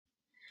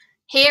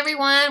Hey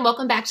everyone,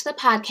 welcome back to the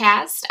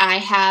podcast. I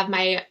have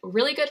my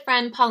really good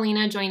friend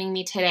Paulina joining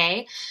me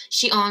today.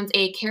 She owns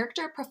a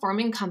character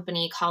performing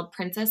company called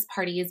Princess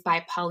Parties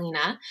by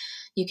Paulina.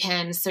 You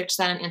can search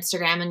that on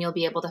Instagram and you'll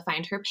be able to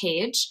find her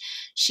page.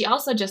 She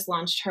also just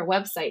launched her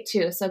website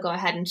too, so go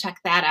ahead and check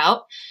that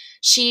out.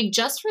 She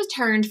just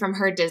returned from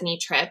her Disney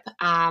trip.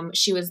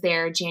 She was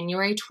there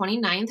January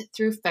 29th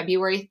through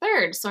February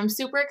 3rd. So I'm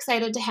super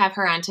excited to have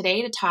her on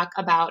today to talk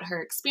about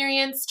her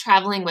experience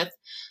traveling with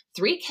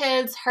 3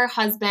 kids, her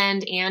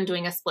husband, and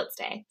doing a split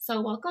stay.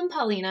 So welcome,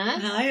 Paulina.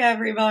 Hi,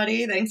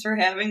 everybody. Thanks for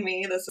having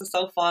me. This is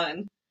so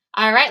fun.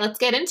 All right, let's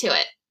get into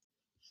it.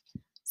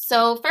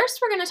 So first,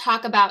 we're going to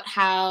talk about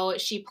how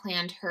she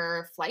planned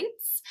her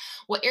flights,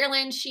 what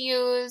airlines she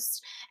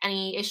used,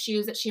 any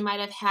issues that she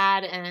might have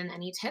had, and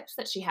any tips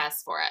that she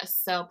has for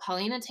us. So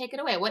Paulina, take it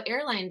away. What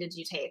airline did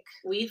you take?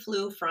 We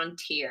flew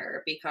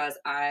Frontier because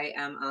I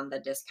am on the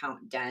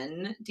Discount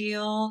Den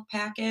deal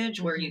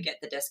package where you get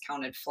the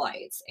discounted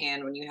flights.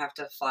 And when you have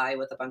to fly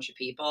with a bunch of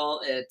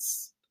people,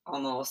 it's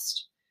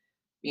almost,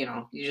 you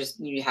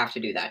have to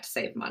do that to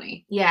save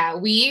money. Yeah,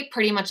 we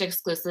pretty much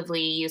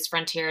exclusively use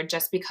Frontier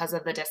just because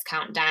of the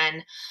discount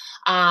den.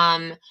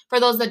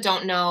 For those that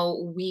don't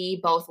know, we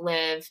both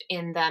live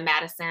in the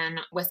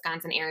Madison,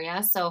 Wisconsin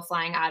area. So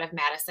flying out of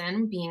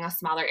Madison, being a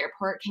smaller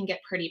airport, can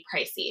get pretty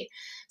pricey.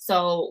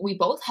 So we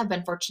both have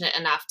been fortunate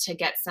enough to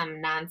get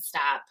some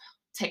nonstop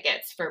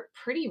tickets for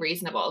pretty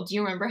reasonable. Do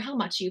you remember how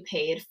much you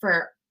paid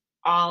for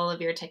all of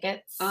your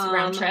tickets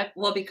round trip?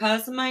 Well,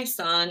 because my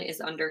son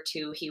is under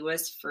 2, he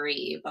was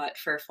free. But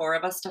for 4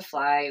 of us to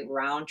fly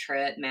round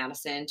trip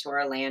Madison to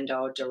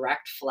Orlando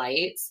direct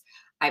flights,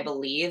 I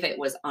believe it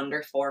was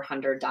under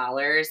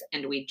 $400,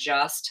 and we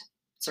just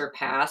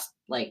surpassed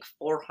like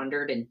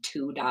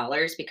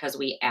 $402 because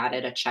we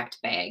added a checked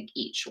bag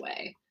each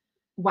way.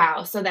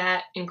 Wow, so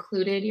that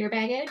included your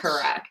baggage?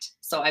 Correct.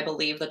 So I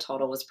believe the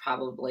total was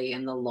probably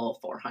in the low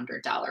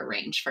 $400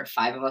 range for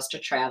 5 of us to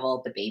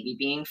travel, the baby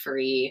being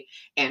free.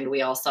 And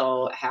we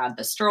also had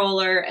the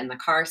stroller and the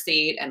car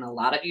seat. And a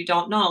lot of you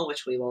don't know,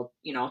 which we will,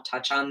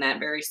 touch on that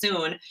very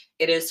soon.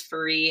 It is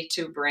free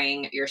to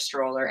bring your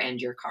stroller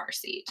and your car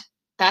seat.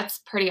 That's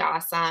pretty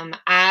awesome.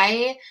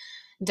 I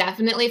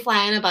definitely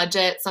fly on a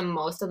budget. So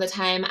most of the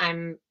time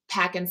I'm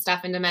packing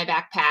stuff into my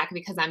backpack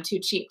because I'm too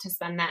cheap to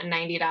spend that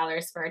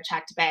 $90 for a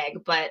checked bag.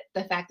 But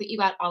the fact that you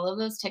got all of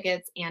those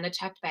tickets and a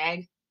checked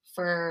bag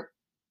for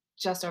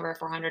just over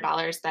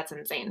 $400, that's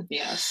insane.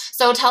 Yes.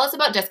 So tell us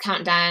about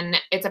Discount Den.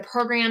 It's a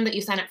program that you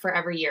sign up for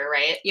every year,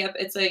 right? Yep,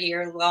 it's a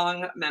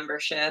year-long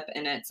membership,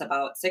 and it's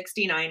about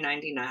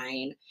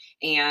 $69.99.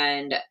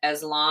 And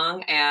as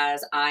long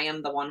as I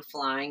am the one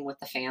flying with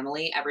the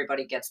family,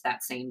 everybody gets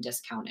that same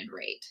discounted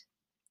rate.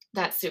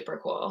 That's super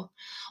cool.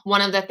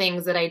 One of the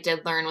things that I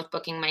did learn with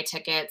booking my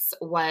tickets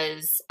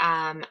was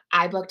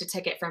I booked a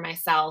ticket for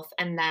myself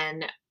and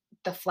then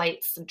the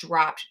flights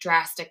dropped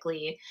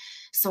drastically.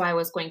 So I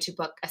was going to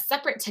book a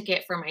separate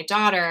ticket for my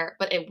daughter,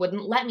 but it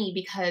wouldn't let me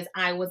because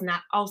I was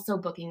not also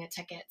booking a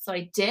ticket. So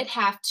I did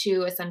have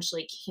to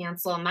essentially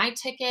cancel my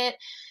ticket,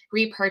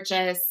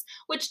 repurchase,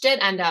 which did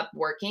end up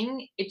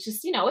working. It's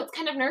just, it's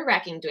kind of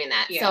nerve-wracking doing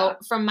that. Yeah. So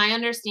from my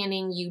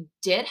understanding, you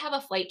did have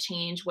a flight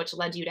change, which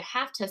led you to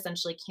have to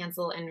essentially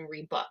cancel and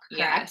rebook, correct?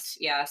 Yes.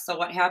 Yeah. So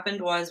what happened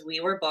was we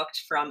were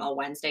booked from a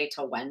Wednesday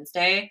to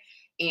Wednesday,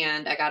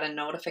 and I got a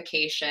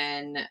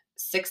notification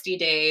 60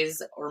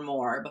 days or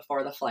more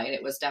before the flight.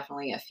 It was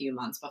definitely a few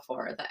months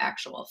before the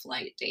actual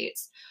flight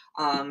dates,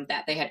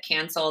 that they had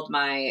canceled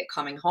my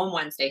coming home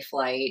Wednesday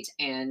flight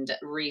and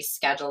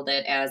rescheduled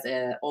it as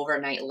a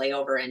overnight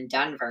layover in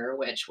Denver,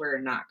 which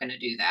we're not going to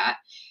do that.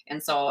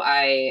 And so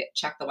I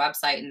checked the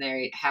website, and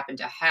they happened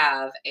to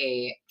have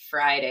a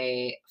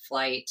Friday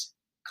flight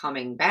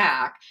coming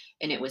back,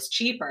 and it was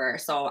cheaper.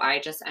 So I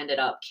just ended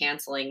up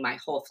canceling my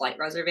whole flight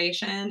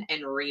reservation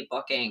and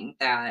rebooking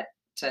that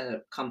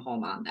to come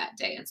home on that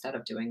day instead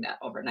of doing that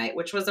overnight,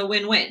 which was a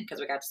win-win because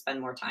we got to spend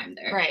more time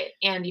there. Right.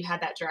 And you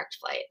had that direct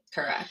flight.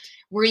 Correct.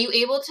 Were you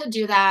able to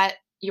do that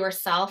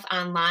yourself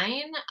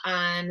online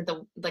on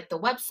the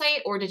website,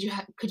 or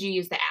could you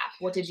use the app?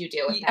 What did you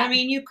do with that? I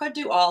mean, you could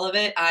do all of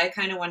it. I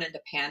kind of went into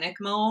panic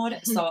mode.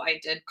 So I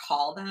did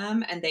call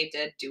them, and they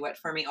did do it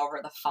for me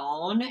over the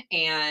phone.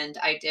 And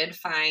I did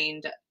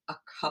find a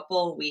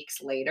couple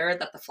weeks later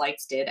that the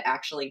flights did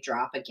actually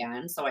drop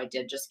again. So I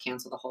did just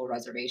cancel the whole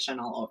reservation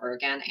all over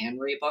again and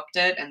rebooked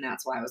it. And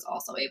that's why I was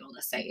also able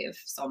to save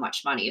so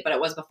much money. But it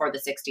was before the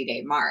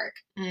 60-day mark,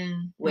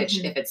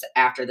 which if it's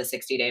after the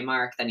 60-day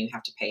mark, then you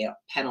have to pay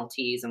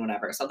penalties and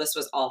whatever. So this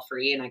was all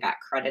free, and I got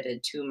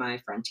credited to my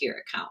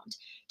Frontier account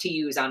to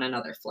use on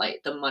another flight,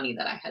 the money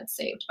that I had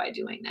saved by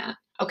doing that.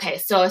 Okay,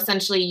 so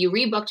essentially you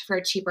rebooked for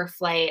a cheaper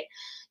flight.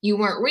 You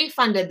weren't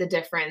refunded the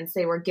difference.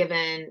 You were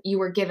given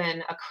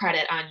a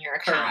credit on your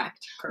account.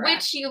 Correct.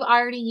 Which you've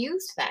already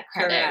used that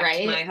credit, Correct.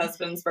 right? My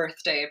husband's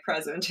birthday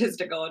present is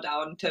to go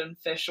down to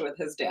fish with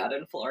his dad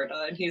in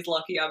Florida, and he's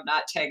lucky I'm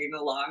not tagging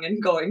along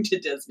and going to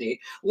Disney,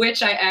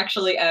 which I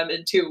actually am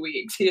in 2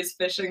 weeks. He is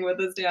fishing with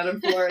his dad in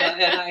Florida,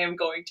 and I am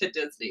going to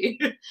Disney.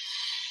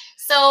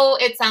 So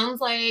it sounds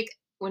like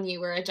when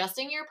you were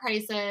adjusting your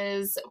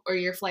prices or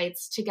your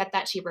flights to get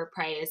that cheaper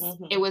price,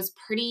 it was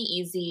pretty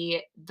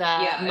easy. The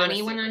Yeah, it was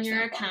money went on super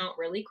your simple. account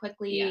really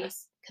quickly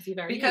Yes. because you've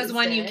already Because used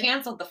when you it.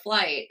 canceled the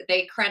flight,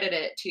 they credit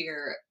it to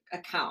your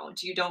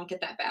account. You don't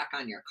get that back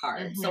on your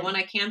card. So when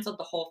I canceled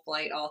the whole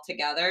flight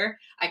altogether,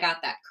 I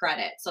got that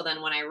credit. So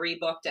then when I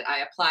rebooked it, I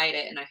applied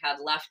it and I had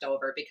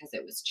leftover because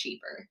it was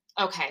cheaper.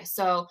 Okay,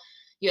 so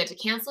you had to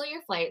cancel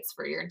your flights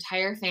for your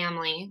entire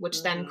family,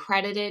 which then Mhm.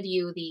 credited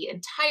you the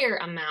entire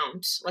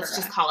amount. Let's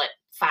just Correct. call it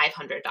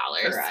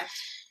 $500. Correct.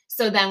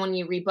 So then when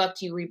you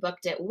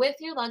rebooked it with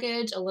your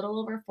luggage, a little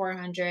over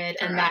 400,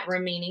 and that Correct.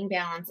 remaining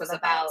balance of Was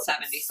about about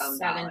 70 some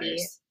 70.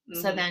 dollars.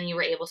 So then you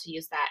were able to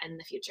use that in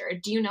the future.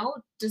 Do you know,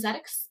 does that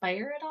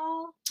expire at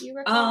all? Do you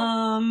recall?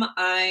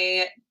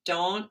 I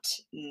don't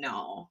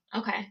know.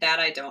 Okay. That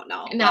I don't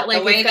know. Not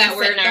But like it's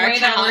gonna sit in our we're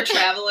account.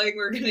 traveling,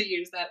 we're gonna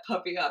use that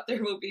puppy up.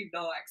 There will be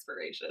no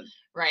expiration.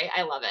 Right.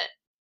 I love it.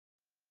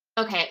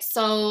 Okay,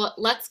 so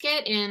let's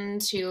get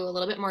into a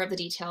little bit more of the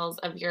details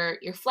of your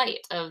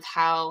flight, of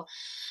how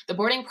the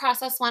boarding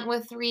process went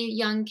with three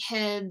young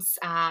kids,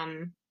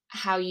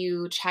 how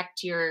you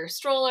checked your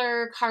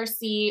stroller, car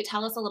seat.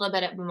 Tell us a little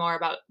bit more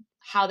about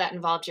how that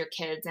involved your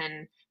kids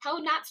and how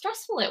not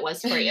stressful it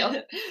was for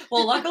you.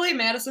 Well, luckily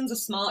Madison's a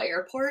small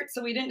airport,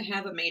 so we didn't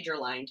have a major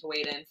line to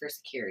wait in for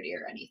security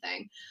or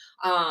anything.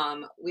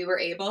 We were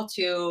able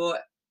to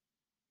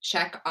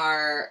check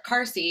our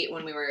car seat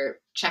when we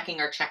were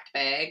checking our checked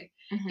bag,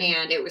 Mhm.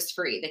 and it was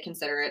free. They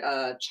consider it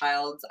a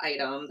child's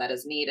item that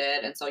is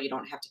needed, and so you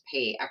don't have to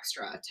pay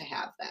extra to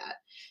have that.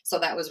 So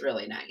that was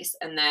really nice.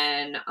 And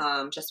then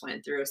just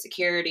went through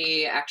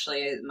security.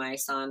 Actually, my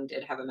son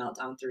did have a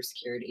meltdown through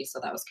security, so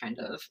that was kind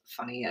of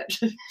funny yet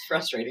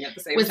frustrating at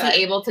the same Was he time.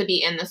 able to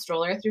be in the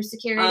stroller through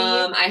security?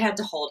 I had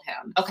to hold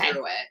him Okay.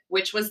 through it,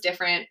 which was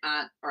different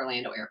at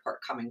Orlando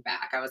Airport coming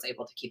back. I was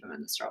able to keep him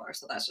in the stroller,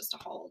 so that's just a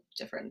whole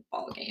different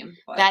ball game.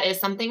 But That is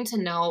something to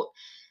note.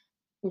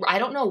 I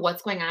don't know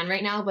what's going on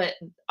right now, but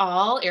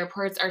all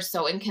airports are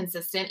so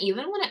inconsistent,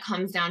 even when it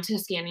comes down to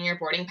scanning your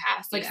boarding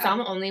pass. Like, yeah,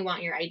 some only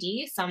want your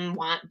ID, some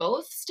want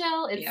both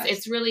still. It's yes,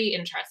 it's really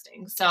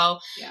interesting. So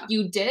yeah,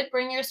 you did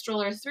bring your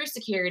stroller through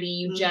security,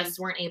 you hmm just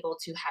weren't able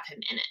to have him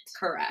in it.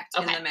 correct,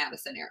 in Okay. the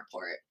Madison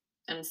Airport.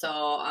 And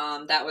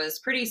so that was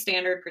pretty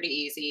standard, pretty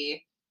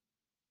easy.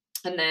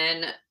 And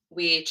then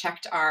we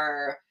checked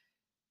our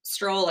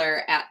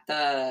stroller at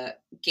the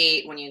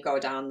gate when you go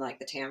down like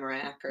the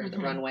tamarack or the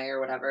Mhm. runway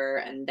or whatever,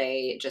 and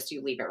they just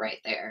you leave it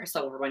right there.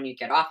 So when you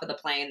get off of the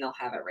plane, they'll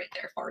have it right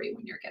there for you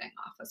when you're getting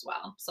off as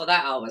well. So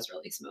that all was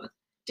really smooth.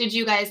 Did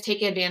you guys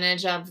take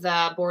advantage of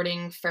the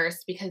boarding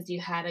first because you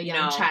had a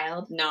young No,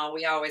 child? no,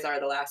 we always are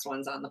the last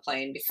ones on the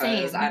plane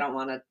because I Same. don't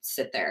want to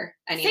sit there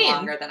any Same.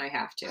 longer than I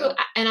have Who to.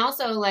 and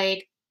also,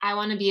 like, I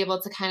wanna be able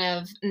to kind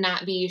of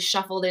not be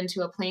shuffled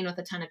into a plane with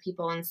a ton of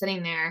people and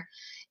sitting there,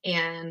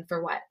 and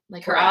for what?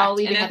 Like, we're all Correct. And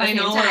leaving if at the I same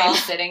know we're time. all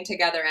sitting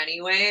together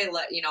anyway,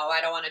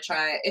 I don't want to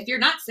try. If you're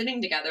not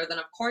sitting together, then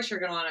of course you're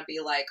going to want to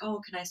be like,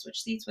 "Oh, can I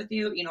switch seats with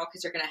you?"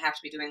 Because you're going to have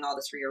to be doing all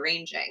this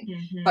rearranging.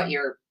 But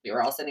Mhm.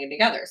 you're all sitting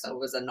together, so it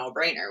was a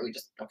no-brainer. We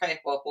just okay,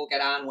 well, we'll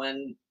get on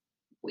when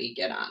we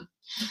get on.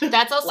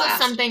 That's also Last.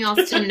 something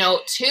else to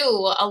note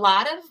too. A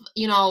lot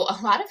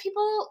of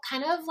people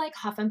kind of like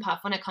huff and puff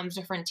when it comes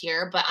to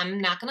Frontier, but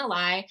I'm not gonna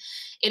lie,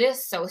 it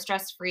is so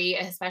stress-free,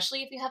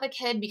 especially if you have a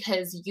kid,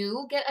 because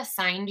you get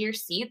assigned your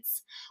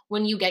seats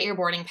when you get your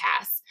boarding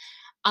pass.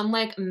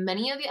 Unlike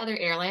many of the other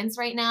airlines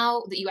right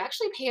now that you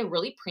actually pay a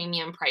really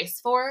premium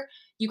price for,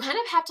 you kind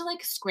of have to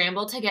like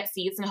scramble to get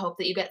seats and hope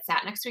that you get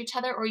sat next to each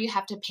other, or you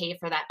have to pay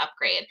for that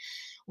upgrade.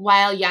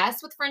 While,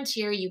 yes, with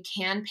Frontier, you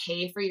can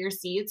pay for your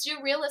seats,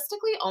 you're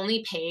realistically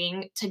only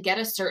paying to get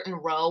a certain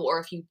row, or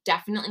if you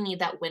definitely need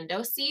that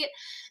window seat,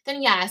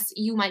 then yes,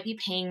 you might be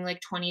paying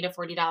like $20 to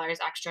 $40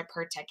 extra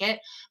per ticket.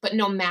 But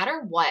no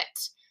matter what,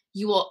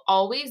 you will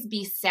always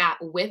be sat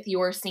with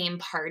your same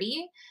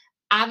party.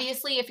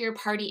 Obviously, if your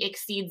party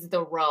exceeds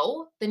the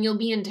row, then you'll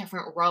be in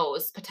different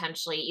rows,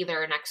 potentially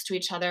either next to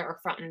each other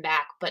or front and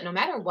back. But no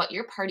matter what,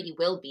 your party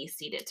will be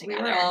seated We were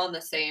together. all in the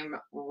same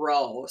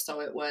row, so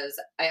it was.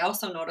 I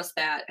also noticed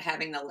that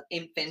having the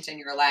infant in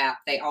your lap,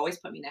 they always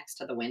put me next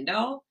to the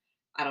window.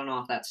 I don't know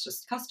if that's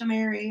just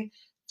customary,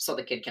 so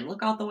the kid can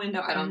look out the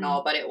window. I don't know,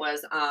 Mhm. but it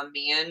was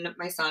me and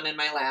my son in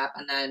my lap,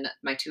 and then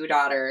my two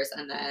daughters,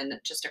 and then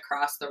just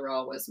across the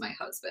row was my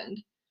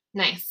husband.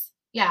 Nice.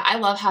 Yeah, I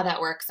love how that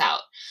works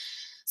out.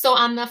 So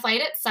on the flight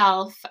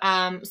itself,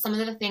 some of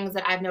the things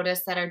that I've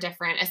noticed that are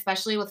different,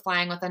 especially with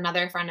flying with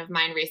another friend of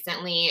mine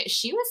recently,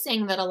 she was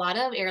saying that a lot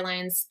of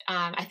airlines,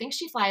 I think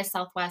she flies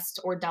Southwest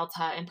or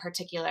Delta in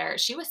particular,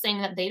 she was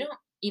saying that they don't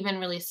even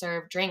really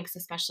serve drinks,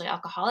 especially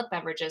alcoholic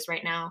beverages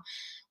right now.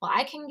 Well,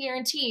 I can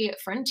guarantee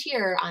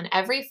Frontier on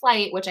every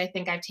flight, which I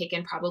think I've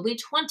taken probably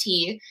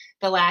 20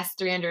 the last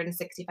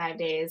 365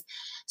 days,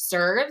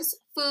 serves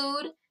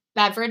food,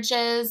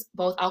 beverages,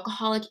 both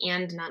alcoholic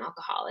and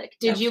non-alcoholic.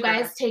 Did That's you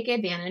guys correct. take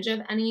advantage of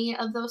any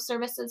of those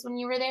services when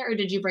you were there, or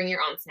did you bring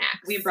your own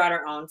We snacks? brought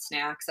our own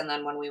snacks, and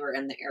then when we were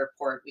in the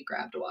airport, we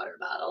grabbed water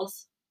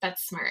bottles.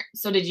 That's smart.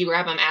 So did you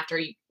grab them after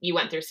you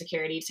went through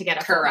security to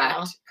get a full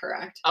medal?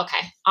 Correct.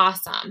 Okay,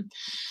 awesome.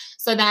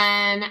 So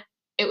then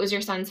it was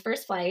your son's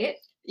first flight.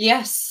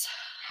 Yes.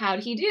 How'd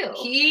he do?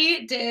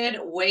 He did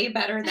way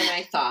better than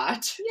I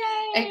thought.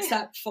 Yay!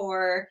 Except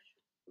for,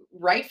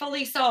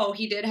 rightfully so,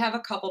 he did have a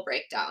couple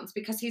breakdowns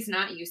because he's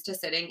not used to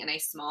sitting in a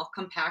small,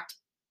 compact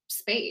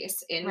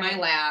space in my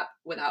lap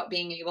without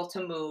being able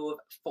to move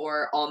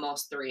for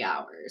almost 3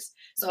 hours.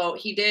 So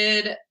he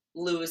did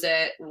lose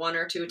it 1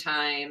 or 2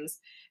 times.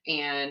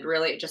 And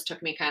really, it just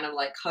took me kind of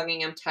like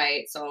hugging him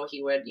tight so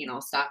he would,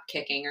 stop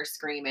kicking or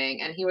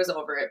screaming. And he was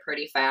over it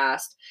pretty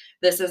fast.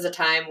 This is a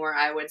time where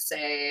I would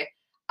say,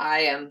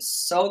 I am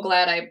so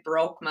glad I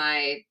broke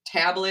my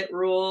tablet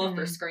rule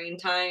for screen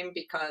time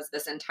because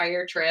this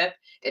entire trip,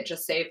 it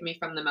just saved me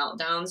from the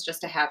meltdowns just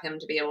to have him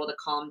to be able to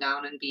calm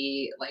down and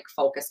be like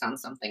focused on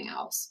something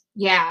else.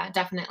 Yeah,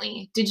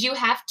 definitely. Did you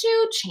have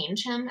to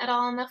change him at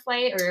all on the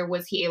flight, or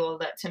was he able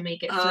to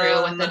make it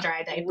through with the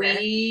dry diaper?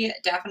 We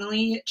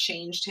definitely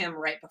changed him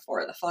right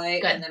before the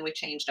flight, Good. and then we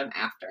changed him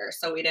after.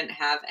 So we didn't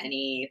have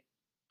any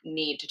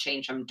need to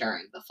change him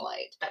during the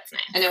flight. That's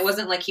nice. And it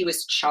wasn't like he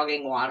was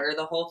chugging water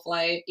the whole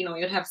flight.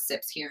 You'd have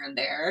sips here and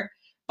there,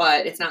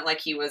 but it's not like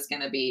he was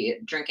going to be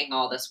drinking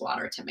all this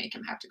water to make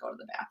him have to go to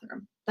the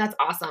bathroom. That's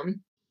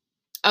awesome.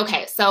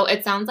 Okay, so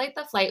it sounds like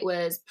the flight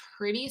was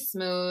pretty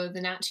smooth,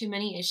 not too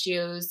many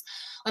issues.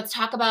 Let's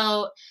talk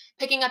about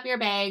picking up your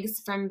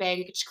bags from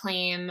baggage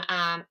claim.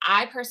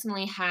 I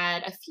personally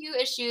had a few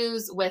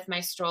issues with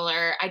my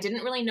stroller. I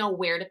didn't really know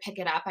where to pick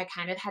it up. I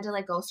kind of had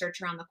to go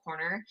search around the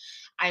corner.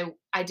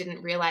 I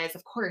didn't realize,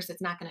 of course,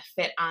 it's not going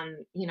to fit on,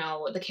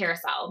 the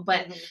carousel,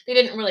 but they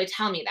didn't really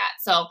tell me that.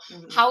 So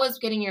how was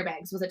getting your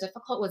bags? Was it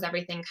difficult? Was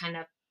everything kind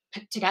of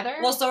put together?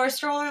 Well, so our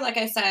stroller, like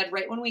I said,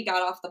 right when we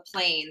got off the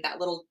plane, that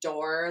little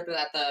door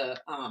that the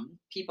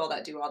people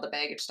that do all the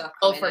baggage stuff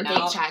come in for and gate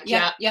out. check.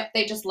 Yep,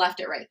 they just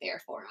left it right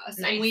there for us.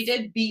 Nice. And we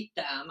did beat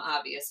them,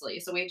 obviously.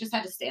 So we just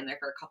had to stand there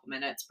for a couple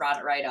minutes, brought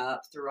it right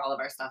up, threw all of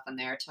our stuff in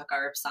there, took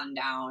our son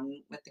down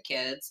with the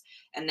kids.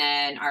 And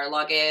then our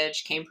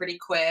luggage came pretty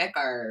quick.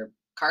 Our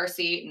car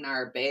seat and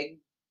our big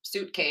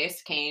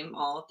suitcase came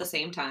all at the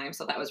same time,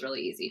 so that was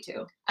really easy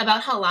too. About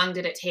how long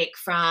did it take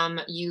from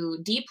you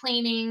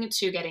deplaning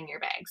to getting your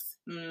bags?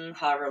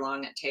 However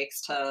long it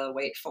takes to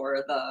wait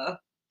for the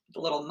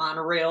little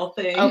monorail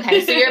thing.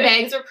 Okay, so your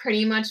bags were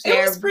pretty much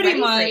there. It was pretty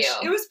much.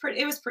 For you.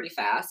 It was pretty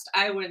fast.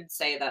 I would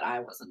say that I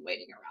wasn't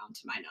waiting around,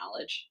 to my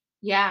knowledge.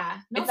 Yeah,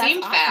 no, it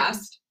seemed awesome.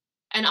 Fast.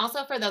 And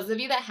also, for those of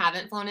you that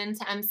haven't flown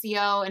into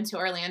MCO, into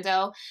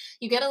Orlando,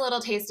 you get a little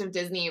taste of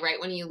Disney right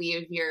when you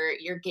leave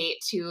your gate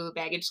to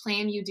baggage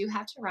claim. You do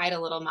have to ride a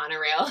little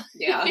monorail.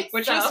 Yeah,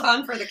 which is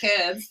fun for the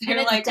kids.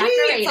 They're like,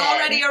 it's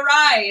already a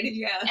ride.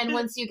 Yeah. And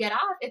once you get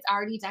off, it's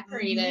already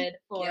decorated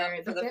for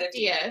the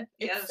 50th.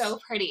 It's so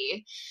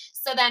pretty.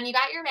 So then you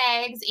got your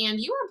bags, and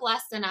you were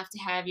blessed enough to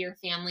have your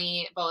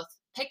family both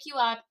pick you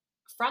up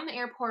from the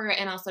airport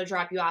and also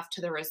drop you off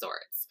to the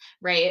resorts,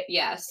 right?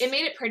 Yes. It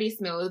made it pretty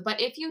smooth,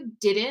 but if you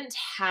didn't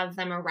have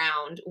them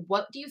around,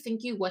 what do you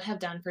think you would have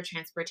done for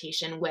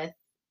transportation with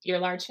your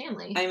large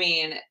family? I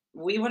mean,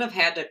 we would have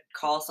had to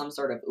call some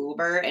sort of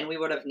Uber, and we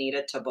would have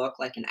needed to book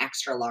like an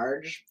extra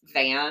large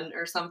van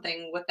or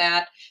something with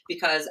that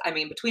because, I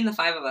mean, between the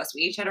 5 of us,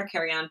 we each had our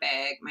carry-on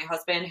bag. My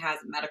husband has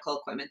medical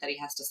equipment that he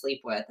has to sleep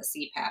with, a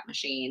CPAP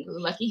machine.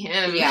 Ooh, lucky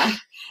him. Yeah.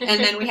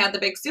 And then we had the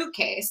big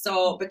suitcase.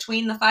 So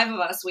between the 5 of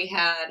us, we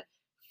had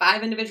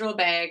 5 individual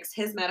bags,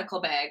 his medical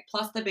bag,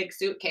 plus the big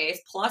suitcase,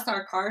 plus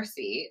our car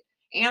seat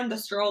and the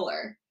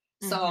stroller.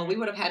 So we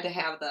would have had to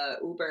have the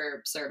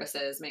Uber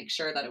services make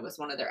sure that it was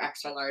one of their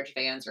extra large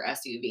vans or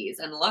SUVs.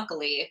 And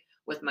luckily,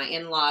 with my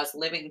in-laws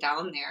living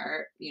down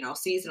there,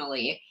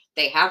 seasonally,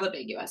 they have a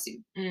big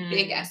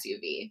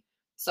SUV.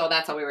 So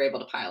that's how we were able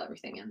to pile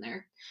everything in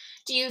there.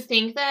 Do you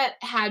think that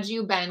had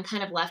you been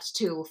kind of left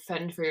to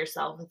fend for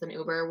yourself with an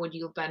Uber, would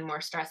you have been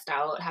more stressed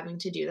out having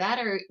to do that?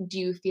 Or do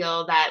you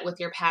feel that with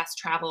your past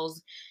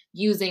travels,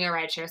 using a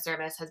rideshare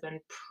service has been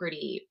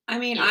pretty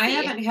easy? I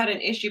haven't had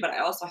an issue, but I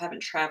also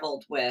haven't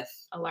traveled with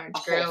a large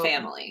whole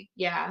family.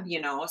 Yeah.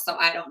 So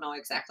I don't know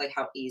exactly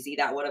how easy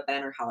that would have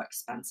been or how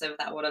expensive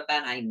that would have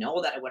been. I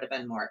know that it would have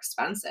been more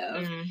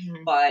expensive,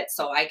 but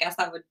so I guess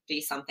that would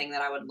be something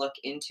that I would look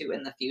into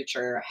in the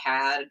future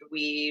had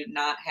we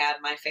not had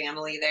my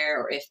family there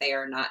or if they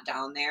are not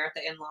down there,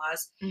 the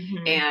in-laws,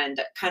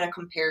 and kind of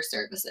compare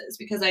services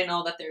because I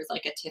know that there's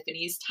like a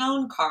Tiffany's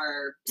Town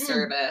Car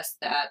service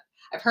that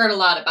I've heard a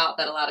lot about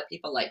that a lot of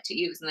people like to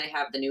use, and they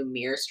have the new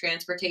Mears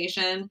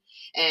transportation.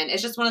 And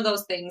it's just one of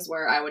those things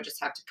where I would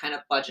just have to kind of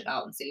budget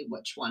out and see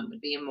which one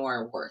would be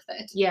more worth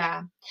it.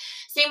 Yeah.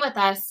 Same with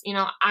us.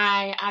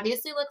 I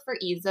obviously look for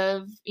ease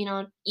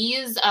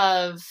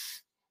of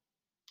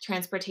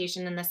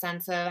transportation in the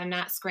sense of I'm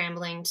not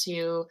scrambling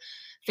to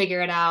figure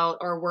it out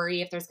or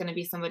worry if there's going to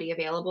be somebody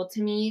available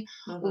to me.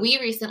 We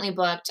recently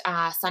booked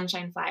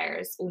Sunshine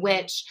Flyers,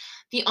 which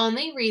the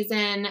only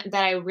reason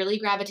that I really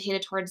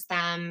gravitated towards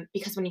them,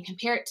 because when you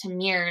compare it to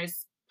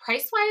Mears,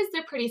 Price-wise,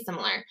 they're pretty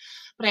similar,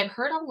 but I've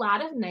heard a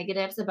lot of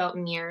negatives about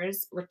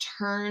Mir's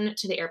return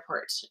to the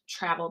airport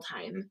travel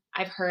time.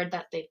 I've heard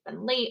that they've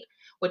been late,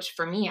 which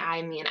for me,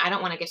 I mean, I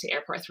don't wanna get to the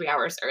airport 3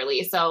 hours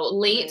early, so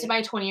late Right.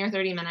 by 20 or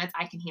 30 minutes,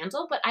 I can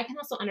handle, but I can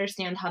also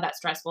understand how that's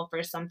stressful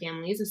for some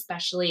families,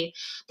 especially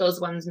those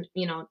ones,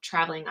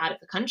 traveling out of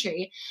the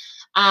country.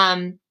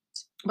 Um,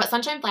 but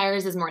Sunshine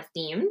Flyers is more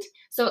themed,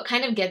 so it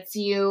kind of gets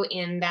you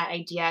in that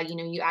idea,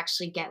 you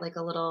actually get, like,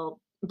 a little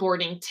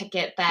boarding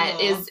ticket that Oh,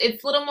 is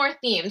it's a little more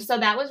themed, so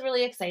that was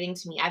really exciting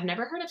to me. I've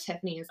never heard of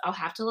Tiffany's, I'll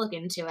have to look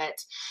into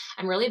it.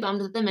 I'm really bummed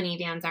that the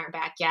minivans aren't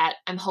back yet.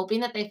 I'm hoping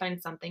that they find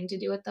something to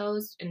do with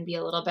those and be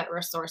a little bit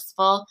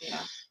resourceful,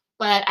 yeah.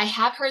 but I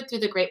have heard through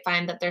the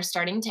grapevine that they're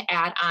starting to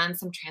add on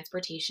some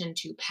transportation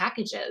to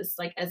packages,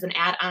 like, as an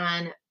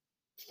add-on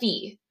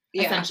fee,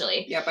 Yeah.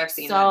 essentially. Yep, I've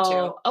seen that too.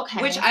 So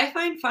Which okay. I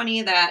find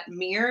funny that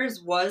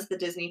Mears was the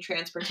Disney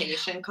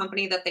transportation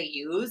company that they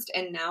used,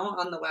 and now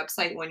on the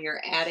website, when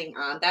you're adding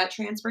on that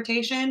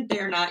transportation,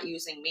 they're not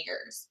using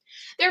Mears.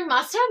 There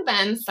must have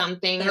been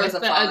something There was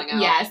with a the falling out.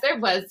 yes, there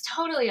was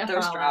totally a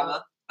There's fallout.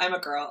 drama. I'm a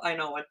girl. I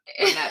know when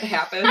that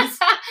happens.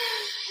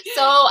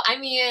 So, I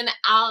mean,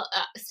 I'll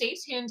stay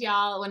tuned,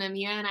 y'all. When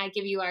Amia and I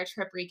give you our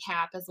trip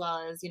recap, as well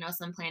as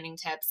some planning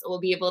tips, we'll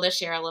be able to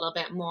share a little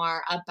bit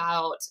more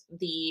about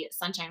the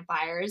Sunshine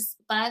Flyers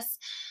bus.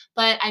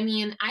 But I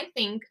mean, I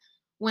think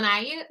when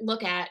I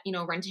look at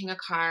renting a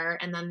car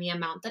and then the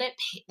amount that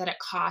it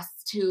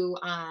costs to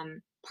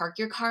park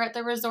your car at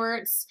the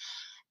resorts,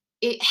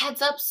 it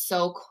heads up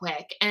so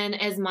quick, and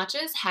as much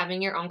as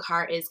having your own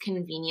car is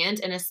convenient,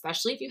 and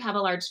especially if you have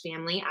a large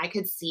family, I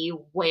could see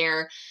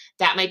where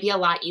that might be a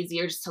lot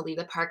easier just to leave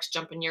the parks,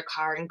 jump in your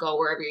car, and go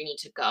wherever you need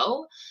to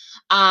go.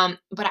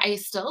 But I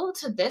still,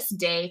 to this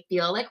day,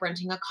 feel like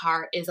renting a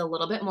car is a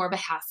little bit more of a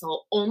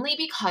hassle, only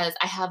because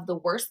I have the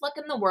worst luck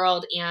in the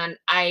world, and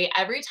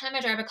every time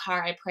I drive a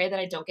car, I pray that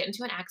I don't get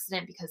into an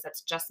accident because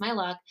that's just my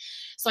luck.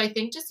 So I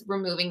think just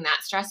removing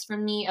that stress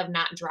from me of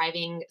not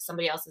driving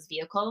somebody else's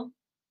vehicle,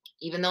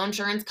 even though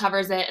insurance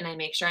covers it and I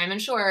make sure I'm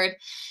insured,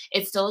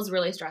 it still is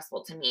really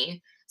stressful to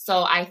me.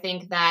 So I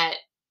think that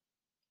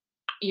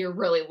you're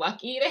really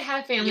lucky to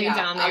have family Yeah,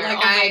 down there. like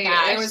Oh my it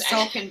gosh. was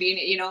so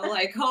convenient,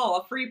 like, oh,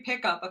 a free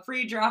pickup, a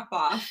free drop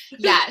off.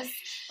 Yes.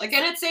 Like, So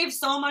and it saves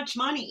so much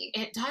money.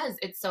 it does.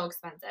 It's so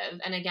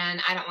expensive. And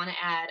again, I don't want to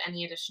add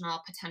any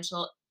additional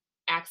potential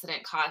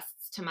accident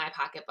costs to my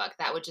pocketbook.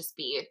 That would just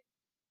be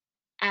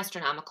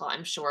astronomical,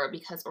 I'm sure,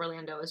 because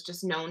Orlando is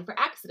just known for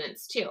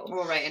accidents too.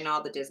 Well, right, and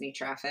all the Disney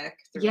traffic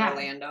through Yeah.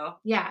 Orlando.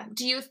 Yeah.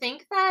 Do you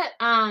think that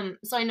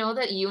so I know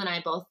that you and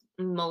I both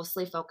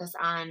mostly focus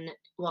on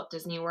Walt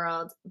Disney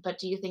World, but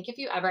do you think if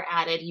you ever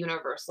added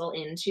Universal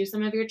into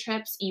some of your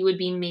trips, you would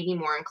be maybe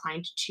more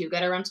inclined to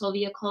get a rental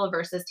vehicle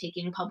versus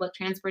taking public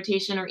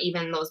transportation or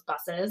even those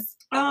buses?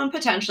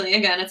 Potentially.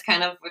 Again, it's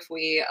kind of if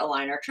we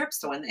align our trips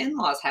to when the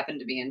in-laws happen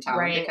to be in town,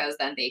 Right. because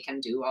then they can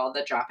do all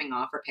the dropping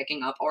off or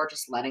picking up or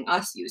just letting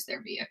us use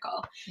their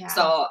vehicle. Yeah.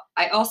 So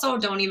I also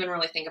don't even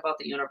really think about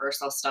the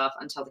Universal stuff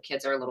until the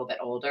kids are a little bit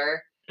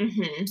older.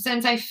 Mhm.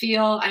 Since I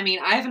mean,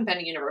 I haven't been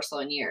to Universal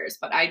in years,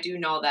 but I do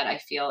know that I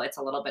feel it's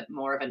a little bit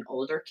more of an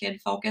older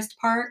kid focused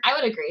park I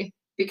would agree.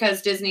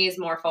 because Disney is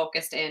more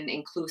focused and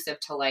inclusive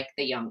to like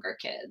the younger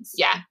kids.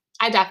 Yeah.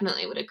 I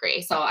definitely would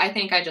agree. So I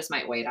think I just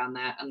might wait on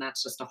that. And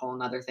that's just a whole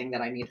nother thing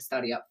that I need to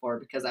study up for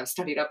because I've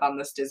studied up on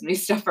this Disney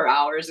stuff for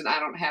hours and I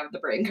don't have the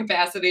brain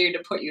capacity to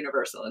put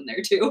Universal in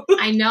there too.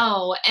 I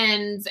know,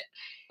 and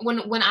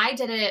when I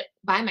did it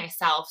by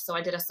myself, so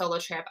I did a solo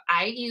trip,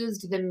 I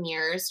used the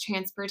Mears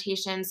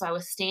transportation, so I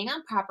was staying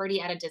on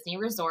property at a Disney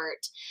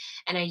resort,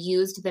 and I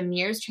used the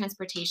Mears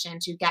transportation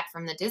to get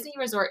from the Disney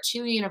resort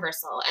to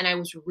Universal, and I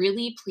was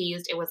really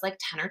pleased. It was like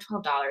 10 or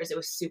 $12. It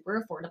was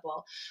super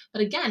affordable,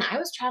 but again, I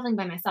was traveling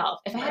by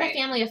myself. If I had a Right.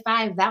 family of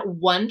 5, that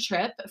one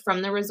trip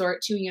from the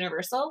resort to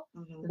Universal,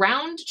 Hmm.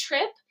 round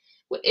trip,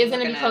 You're is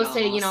gonna looking be at close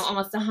to, almost,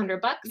 almost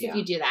 $100 if yeah,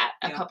 you do that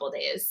a yeah, couple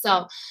days.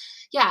 yeah. So,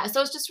 yeah,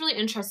 so it's just really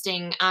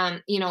interesting,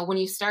 when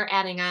you start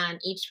adding on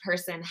each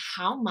person,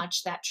 how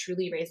much that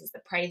truly raises the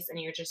price, and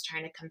you're just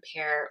trying to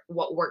compare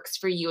what works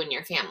for you and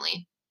your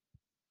family.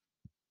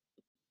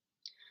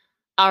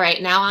 All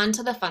right, now on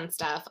to the fun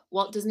stuff.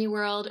 Walt Disney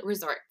World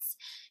resorts.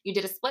 You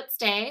did a split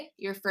stay.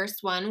 Your first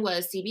one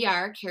was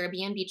CBR,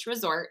 Caribbean Beach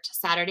Resort,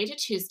 Saturday to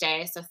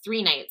Tuesday, so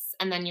 3 nights.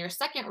 And then your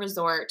second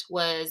resort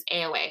was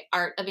AOA,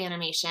 Art of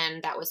Animation.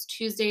 That was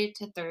Tuesday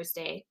to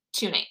Thursday,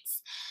 2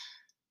 nights.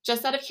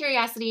 Just out of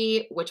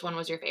curiosity, which one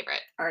was your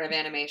favorite? Art of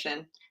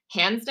animation,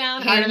 Hands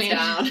down, Art of hands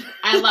Animation. down.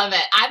 I love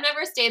it. I've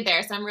never stayed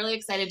there, so I'm really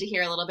excited to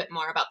hear a little bit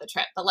more about the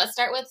trip. But let's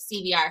start with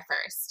CBR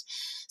first.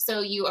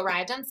 So you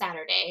arrived on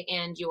Saturday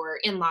and your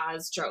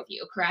in-laws drove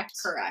you, correct?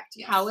 Correct,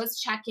 How yes. was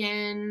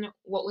check-in?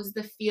 What was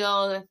the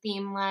feel, the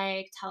theme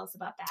like? Tell us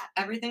about that.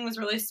 Everything was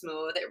really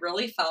smooth. It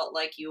really felt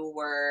like you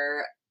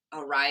were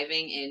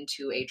arriving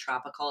into a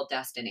tropical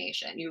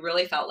destination. You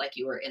really felt like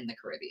you were in the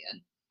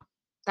Caribbean.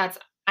 That's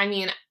I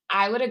mean,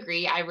 I would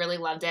agree. I really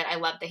loved it. I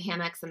loved the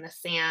hammocks and the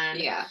sand.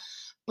 Yeah.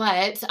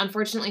 But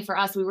unfortunately for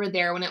us, we were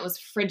there when it was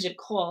frigid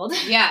cold.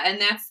 Yeah, and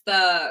that's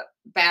the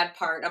bad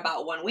part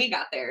about when we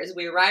got there is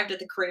we arrived at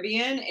the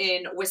Caribbean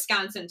in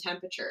Wisconsin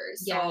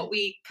temperatures. Yeah. So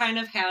we kind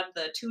of had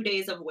the 2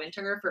 days of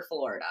winter for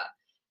Florida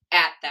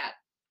at that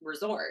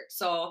resort.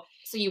 So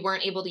So you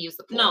weren't able to use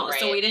the pool, no,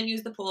 so right? we didn't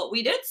use the pool.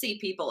 We did see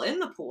people in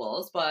the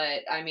pools,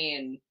 but I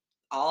mean,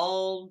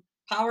 all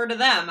power to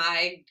them.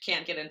 I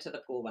can't get into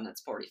the pool when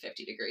it's 40,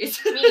 50 degrees.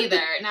 Me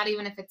neither, not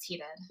even if it's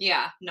heated.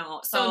 Yeah,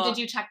 no. So So did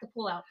you check the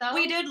pool out though?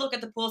 we did look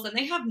at the pools and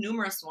they have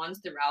numerous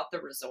ones throughout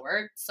the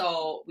resort.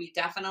 So we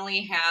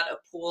definitely had a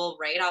pool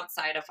right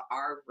outside of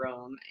our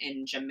room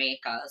in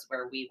Jamaica's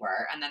where we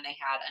were. And then they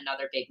had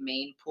another big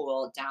main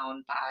pool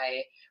down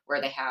by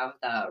where they have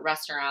the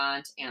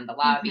restaurant and the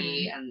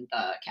lobby Mhm. and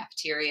the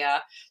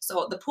cafeteria.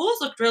 So the pools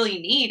looked really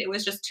neat. It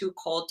was just too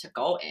cold to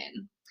go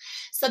in.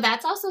 So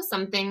that's also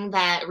something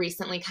that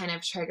recently kind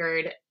of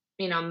triggered,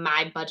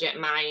 my budget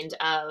mind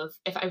of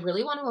if I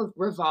really want to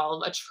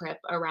revolve a trip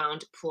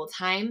around pool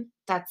time,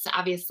 that's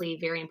obviously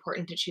very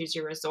important to choose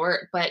your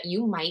resort, but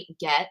you might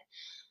get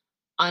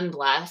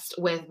unblessed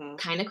with Hmm.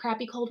 kind of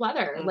crappy cold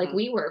weather like Hmm.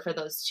 we were for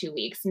those 2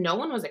 weeks. No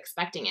one was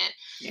expecting it.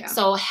 Yeah.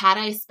 So had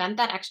I spent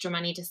that extra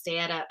money to stay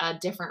at a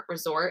different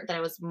resort that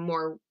I was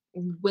more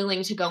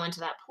willing to go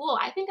into that pool,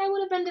 I think I would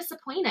have been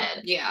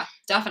disappointed. Yeah,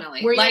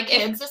 definitely. Were your Like if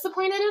kids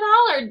disappointed at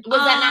all, or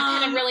was that not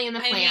kind of really in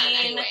the I plan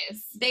mean,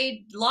 anyways?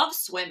 they love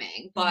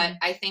swimming, but Mhm.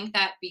 I think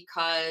that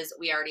because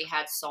we already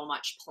had so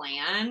much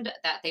planned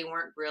that they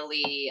weren't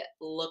really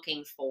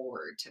looking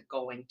forward to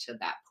going to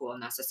that pool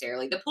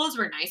necessarily. The pools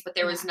were nice, but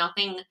there was Yeah.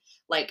 nothing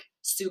like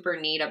super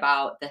neat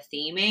about the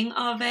theming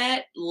of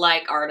it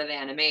like Art of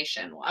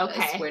Animation was,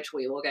 Okay. which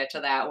we will get to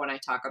that when I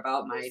talk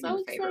about I'm my so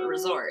new favorite excited.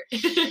 resort.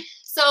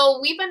 So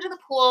we've been to the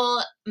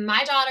pool.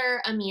 My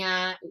daughter,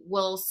 Amia,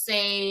 will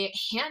say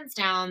hands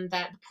down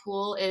that the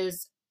pool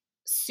is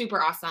super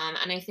awesome.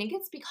 And I think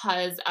it's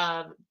because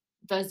of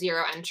the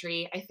zero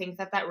entry. I think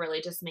that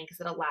really just makes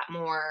it a lot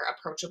more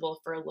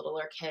approachable for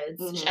littler kids.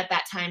 Hmm. At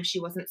that time,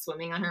 she wasn't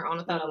swimming on her own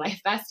without a Hmm.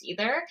 life vest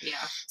either.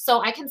 Yeah. So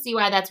I can see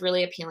why that's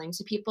really appealing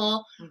to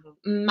people.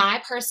 Hmm.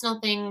 My personal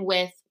thing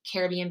with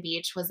Caribbean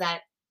Beach was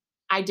that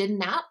I did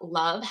not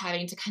love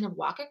having to kind of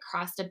walk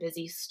across a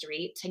busy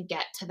street to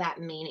get to that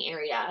main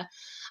area.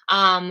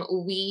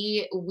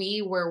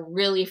 We were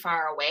really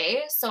far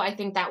away, so I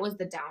think that was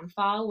the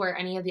downfall. Where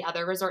any of the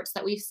other resorts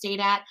that we've stayed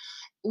at,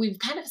 we've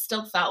kind of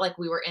still felt like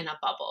we were in a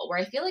bubble. Where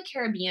I feel like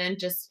Caribbean,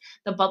 just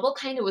the bubble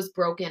kind of was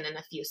broken in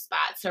a few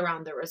spots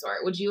around the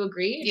resort. Would you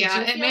agree? Did Yeah,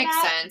 you it feel makes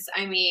that? sense.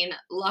 I mean,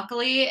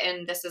 luckily,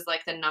 and this is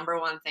like the number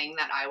one thing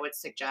that I would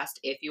suggest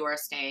if you are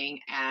staying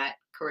at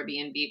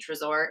Caribbean Beach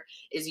Resort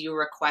is you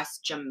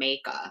request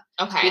Jamaica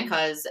Okay.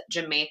 because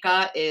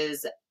Jamaica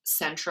is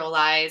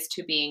centralized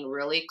to being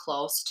really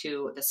close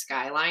to the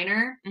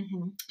Skyliner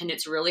Hmm. and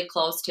it's really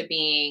close to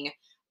being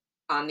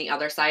on the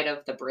other side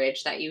of the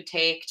bridge that you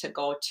take to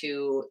go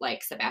to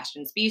like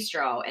Sebastian's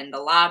Bistro and the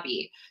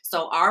lobby.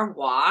 So our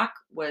walk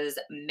was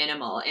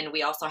minimal. And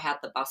we also had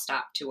the bus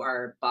stop to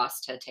our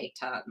bus to take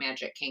to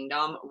Magic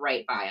Kingdom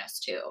right by us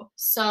too.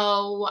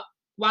 So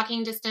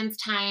walking distance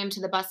time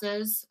to the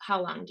buses,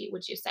 how long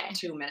would you say?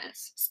 2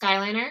 minutes,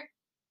 Skyliner?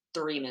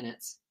 3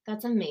 minutes.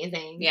 That's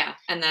amazing. Yeah.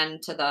 And then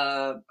to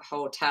the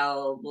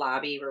hotel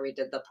lobby where we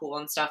did the pool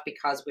and stuff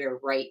because we were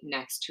right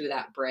next to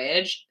that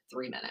bridge,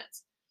 3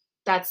 minutes.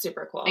 That's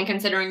super And cool.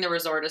 considering the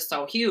resort is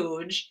so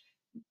huge,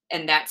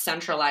 and that's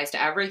centralized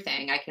to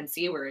everything, I can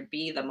see where it'd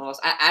be the most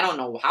I don't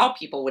know how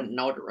people wouldn't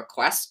know to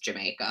request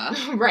Jamaica,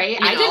 Right?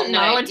 I didn't know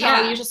like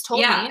until you yeah, just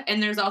told yeah, me.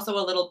 and there's also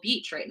a little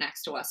beach right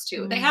next to us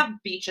too. They Mm, have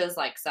beaches,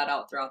 like, set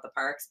out throughout the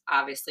parks.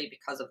 Obviously,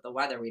 because of the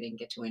weather, we didn't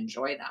get to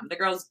enjoy them. The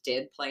girls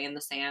did play in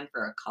the sand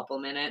for a couple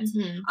minutes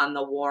mhm. on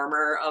the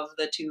warmer of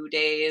the 2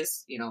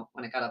 days,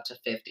 when it got up to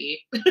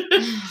 50.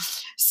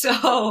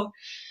 So,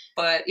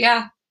 but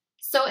yeah.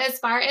 So as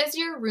far as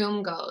your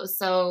room goes,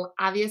 so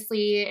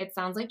obviously it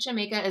sounds like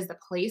Jamaica is the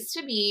place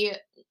to be.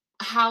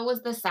 How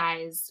was the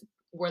size?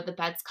 Were the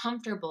beds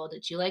comfortable?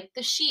 Did you like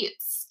the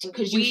sheets?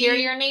 Could you hear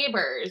We your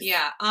neighbors?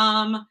 Yeah,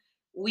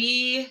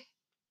 we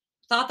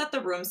thought that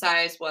the room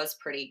size was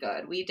pretty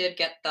good. We did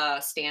get the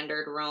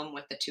standard room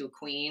with the 2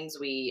 queens.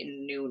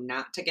 We knew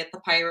not to get the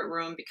pirate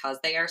room because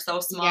they are so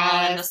small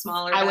and the Yes.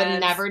 smaller I would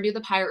beds. never do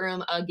the pirate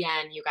room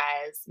again, you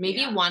guys.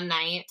 Maybe Yeah. one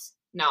night.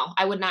 No,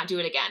 I would not do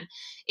it again.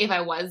 If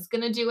I was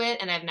going to do it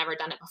and I've never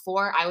done it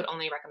before, I would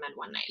only recommend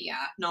one night.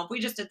 Yeah. No,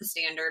 we just did the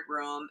standard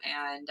room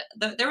and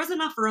there was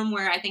enough room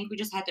where I think we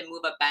just had to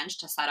move a bench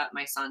to set up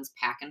my son's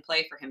pack and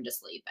play for him to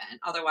sleep in.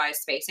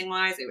 Otherwise, spacing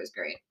wise, it was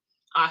great.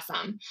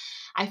 Awesome.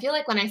 I feel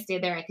like when I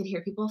stayed there, I could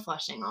hear people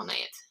flushing all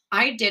night.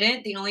 I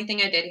didn't. The only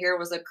thing I did hear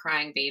was a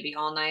crying baby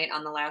all night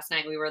on the last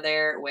night we were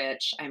there,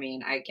 which I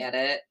mean, I get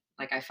it.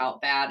 Like I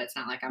felt bad. It's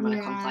not like I'm going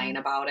to Yeah. complain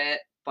about it,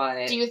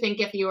 but Do you think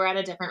if you were at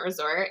a different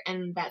resort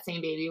and that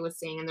same baby was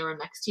staying in the room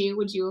next to you,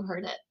 would you have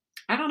heard it?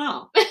 I don't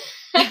know.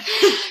 I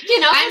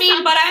I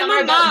mean, but I'm some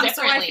are a built mom,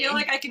 so I feel differently.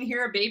 like I can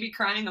hear a baby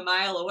crying a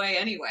mile away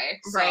anyway.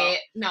 So, Right.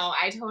 No,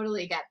 I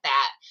totally get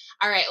that.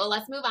 All right. Well,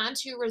 let's move on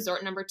to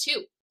resort number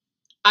 2.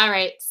 All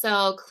right.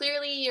 So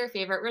clearly your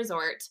favorite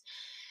resort.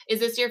 Is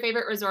this your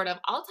favorite resort of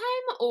all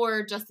time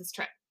or just this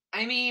trip?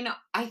 I mean,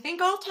 I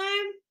think all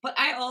time, but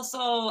I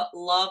also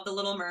love The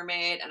Little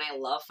Mermaid and I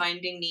love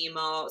Finding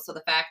Nemo. So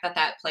the fact that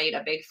that played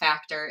a big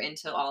factor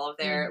into all of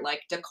their Mm.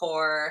 like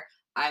decor,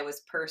 I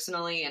was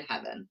personally in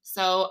heaven.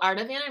 So Art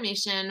of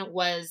Animation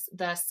was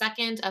the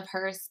second of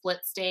her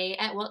split stay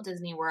at Walt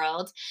Disney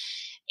World.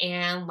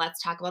 And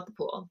let's talk about the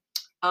pool.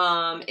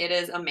 It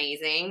is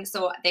amazing.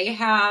 So they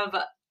have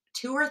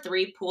two or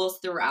three pools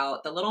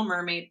throughout. The Little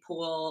Mermaid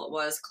pool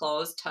was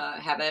closed to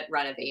have it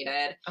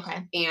renovated,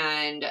 Okay.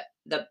 and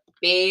the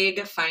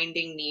big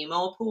Finding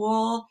Nemo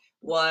pool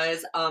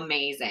was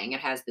amazing.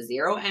 It has the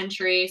zero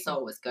entry, so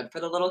it was good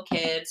for the little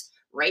kids.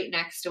 Right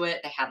next to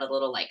it, they had a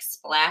little like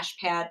splash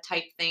pad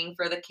type thing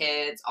for the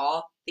kids,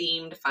 all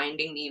themed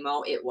Finding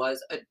Nemo. It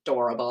was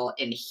adorable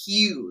and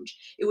huge.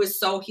 It was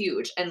so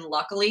huge. And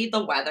luckily,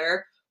 the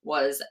weather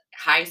was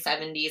high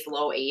 70s,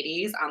 low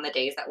 80s on the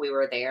days that we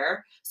were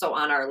there. So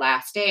on our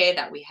last day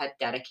that we had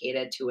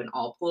dedicated to an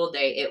all pool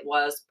day, it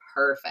was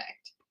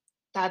perfect.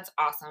 That's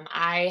awesome.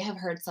 I have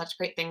heard such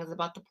great things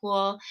about the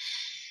pool.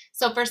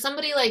 So, for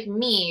somebody like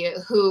me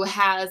who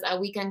has a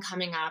weekend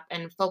coming up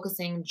and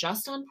focusing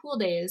just on pool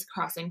days,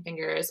 crossing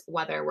fingers,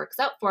 weather works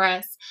out for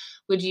us,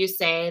 would you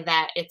say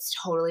that it's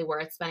totally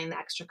worth spending the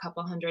extra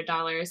couple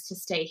 $100 to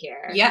stay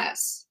here?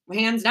 Yes,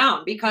 hands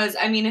down. Because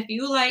I mean, if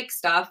you like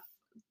stuff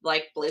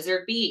like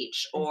Blizzard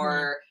Beach Hmm.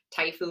 or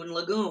Typhoon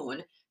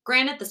Lagoon,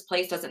 granted, this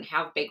place doesn't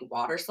have big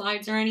water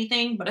slides or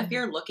anything, but if Hmm.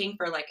 you're looking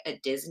for like a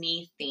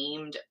Disney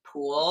themed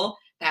pool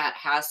that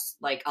has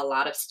like a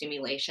lot of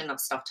stimulation of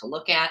stuff to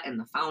look at and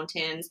the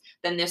fountains,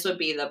 then this would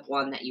be the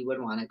one that you would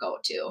want to go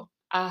to.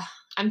 Uh,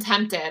 I'm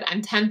tempted.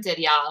 I'm tempted,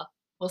 y'all.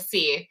 We'll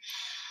see.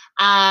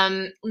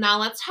 Now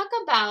let's talk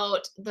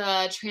about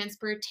the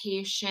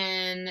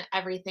transportation,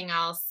 everything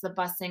else, the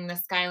busing, the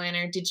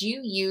Skyliner. Did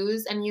you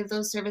use any of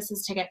those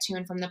services to get to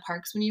and from the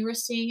parks when you were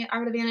staying at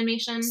Art of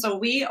Animation? So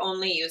we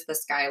only used the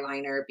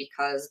Skyliner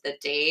because the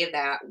day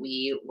that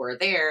we were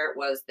there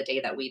was the day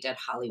that we did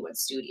Hollywood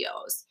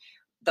Studios.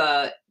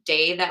 The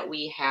day that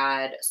we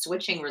had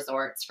switching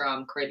resorts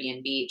from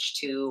Caribbean Beach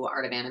to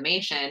Art of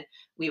Animation,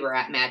 we were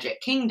at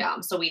Magic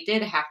Kingdom. So we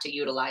did have to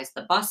utilize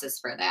the buses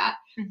for that.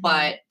 Hmm.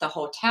 But the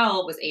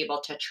hotel was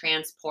able to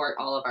transport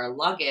all of our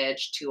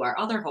luggage to our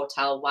other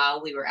hotel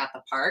while we were at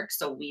the park.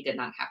 So we did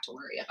not have to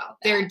worry about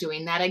that. They're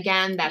doing that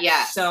again. That's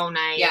Yes. so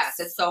Yes, it's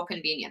nice. so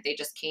convenient. They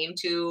just came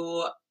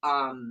to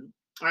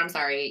or I'm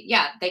sorry,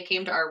 yeah, they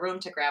came to our room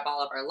to grab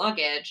all of our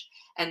luggage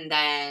and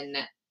then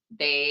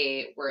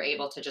they were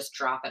able to just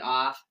drop it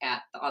off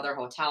at the other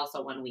hotel.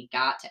 So when we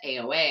got to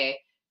AOA,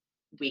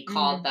 we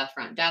called Mm. the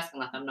front desk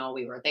and let them know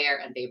we were there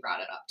and they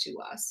brought it up to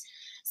us.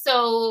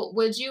 So,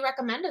 would you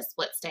recommend a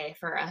split stay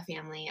for a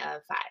family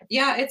of five?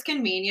 Yeah, it's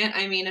convenient.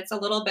 I mean, it's a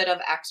little bit of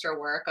extra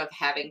work of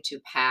having to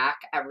pack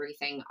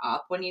everything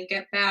up when you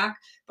get back,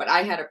 but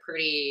I had a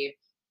pretty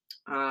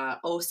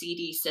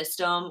OCD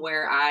system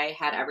where I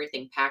had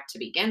everything packed to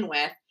begin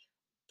with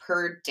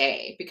per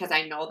day because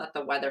I know that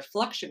the weather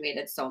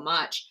fluctuated so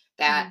much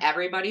that Mhm.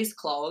 everybody's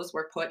clothes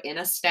were put in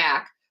a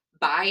stack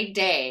by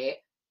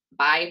day,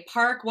 by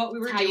park, what we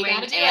That's were how you got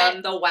doing, to do it.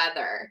 and the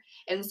weather.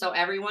 And so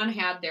everyone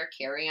had their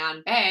carry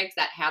on bags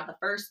that had the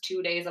first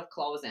 2 days of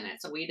clothes in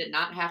it. So we did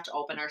not have to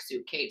open our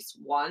suitcase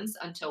once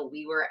until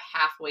we were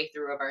halfway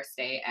through of our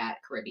stay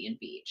at Caribbean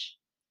Beach.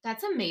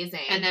 That's And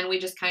amazing. then we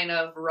just kind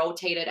of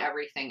rotated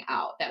everything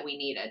out that we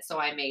needed. So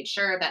I made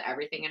sure that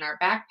everything in our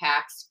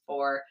backpacks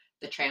for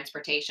the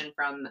transportation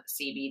from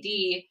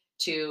CBD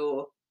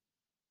to,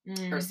 or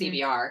Hmm.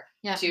 CBR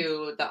Yep.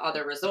 to the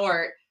other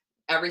resort,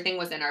 everything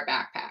was in our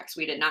backpacks.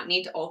 We did not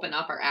need to open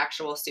up our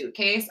actual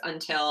suitcase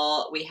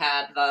until we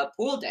had the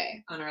pool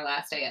day on our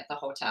last day at the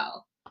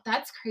hotel.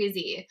 That's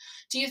crazy.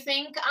 Do you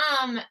think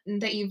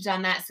that you've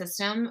done that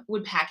system?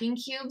 Would packing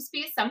cubes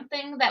be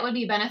something that would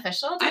be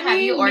beneficial to I have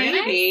you mean,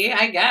 organize? maybe,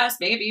 I guess,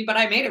 maybe, but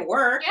I made it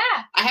work.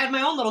 Yeah, I had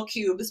my own little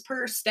cubes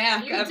per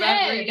stack you of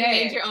every did. You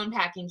made day. your own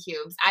packing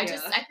cubes.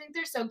 Yeah. I think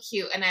they're so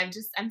cute, and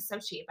I'm so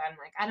cheap. I'm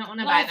like, I don't want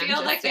to Well, buy I them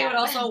feel like just they would yet.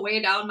 also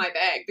weigh down my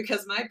bag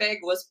because my bag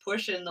was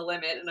pushing the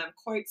limit, and I'm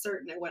quite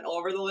certain it went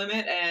over the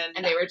limit,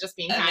 And they were just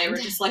being and they kind. were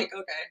just like,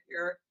 "Okay,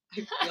 you're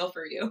I feel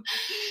for you."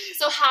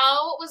 So,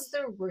 how was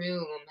the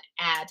room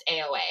at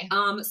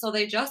AOA? So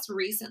they just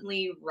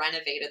recently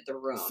renovated the So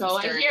rooms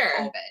I during hear.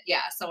 COVID.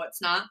 Yeah, so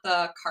it's not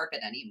the carpet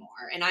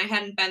anymore, and I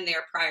hadn't been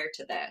there prior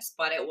to this,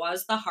 but it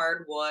was the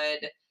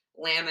hardwood,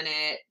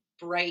 laminate,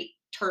 bright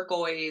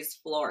turquoise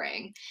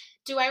flooring.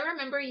 Do I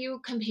remember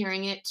you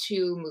comparing it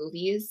to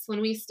movies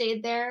when we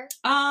stayed there?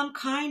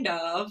 Kind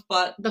of,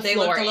 but The they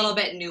looked a little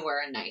flooring. bit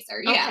newer and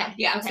nicer. Yeah, Okay.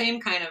 yeah, Okay. same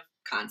kind of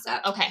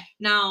concept. Okay.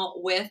 Now,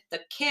 with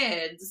the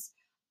kids,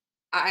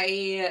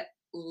 I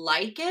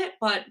like it,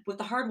 but with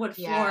the hardwood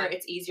floor, Yeah.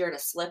 it's easier to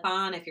slip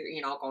on if you're,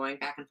 going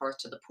back and forth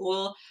to the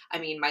pool. I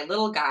mean, my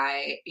little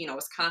guy,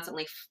 was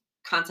constantly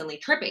constantly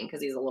tripping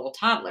because he's a little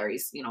toddler.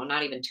 He's,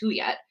 not even 2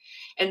 yet.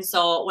 And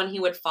so when he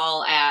would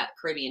fall at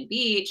Caribbean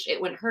Beach,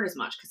 it wouldn't hurt as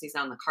much because he's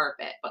on the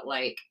carpet. But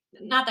like,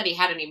 not that he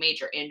had any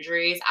major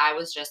injuries. I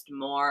was just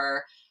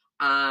more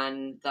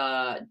on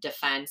the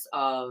defense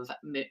of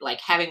like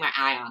having my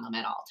eye on him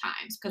at all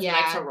times because he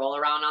likes to Yeah. roll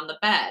around on the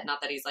bed.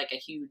 Not that he's like a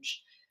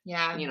huge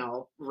Yeah.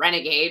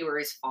 renegade where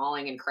he's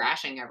falling and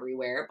crashing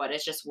everywhere, but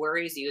it just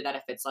worries you that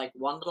if it's like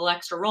one little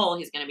extra roll,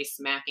 he's going to be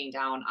smacking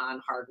down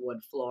on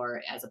hardwood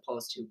floor as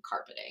opposed to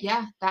carpeting.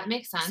 Yeah, that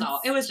makes sense. So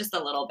it was just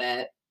a little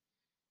bit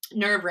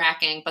nerve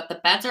wracking, but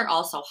the beds are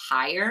also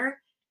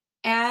higher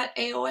at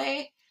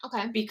AOA.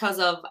 Okay. Because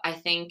of, I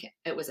think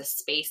it was a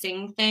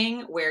spacing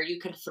thing where you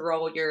could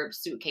throw your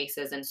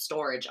suitcases and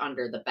storage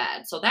under the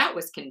bed. So that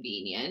was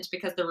convenient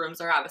because the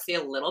rooms are obviously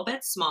a little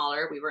bit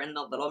smaller. We were in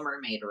the Little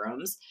Mermaid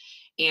rooms.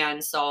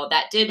 And so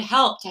that did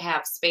help to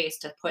have space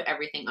to put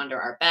everything under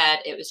our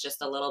bed. It was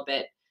just a little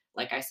bit,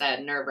 like I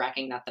said, nerve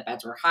wracking that the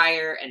beds were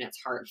higher and it's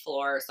hard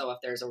floor. So if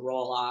there's a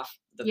roll off,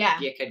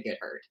 you could get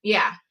hurt.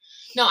 Yeah.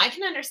 No, I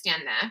can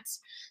understand that.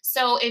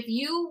 So if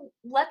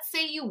let's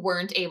say you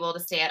weren't able to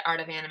stay at Art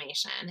of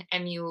Animation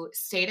and you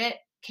stayed at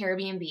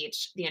Caribbean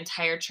Beach the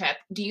entire trip,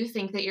 do you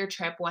think that your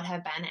trip would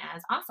have been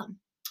as awesome?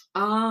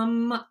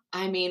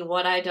 I mean,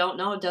 what I don't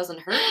know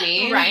doesn't hurt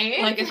me.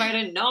 Right? Like if I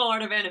didn't know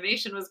Art of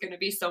Animation was going to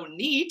be so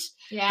neat.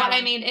 Yeah. But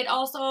I mean, it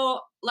also,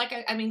 like,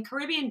 I mean,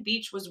 Caribbean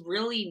Beach was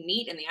really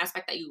neat in the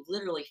aspect that you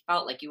literally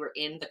felt like you were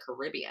in the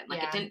Caribbean.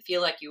 Like it didn't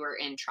feel like you were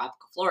in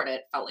tropical Florida.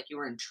 It felt like you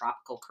were in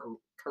tropical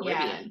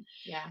Caribbean.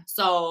 Yeah.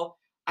 So,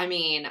 I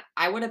mean,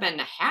 I would have been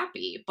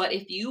happy. But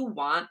if you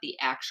want the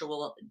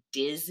actual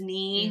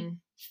Disney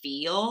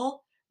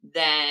feel,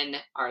 then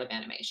Art of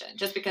Animation,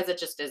 just because it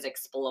just is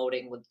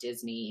exploding with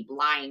Disney,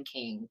 Lion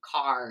King,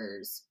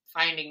 Cars,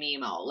 Finding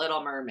Nemo,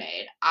 Little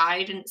Mermaid.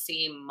 I didn't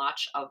see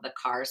much of the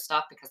Cars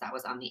stuff because that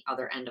was on the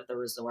other end of the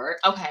resort.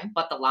 Okay.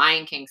 But the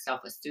Lion King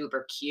stuff was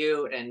super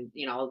cute, and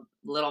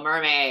Little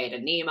Mermaid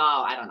and Nemo.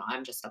 I don't know.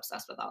 I'm just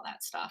obsessed with all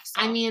that stuff.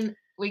 So. I mean,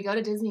 we go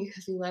to Disney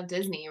because we love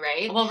Disney,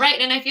 right? Well, right.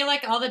 And I feel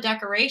like all the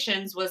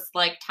decorations was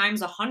like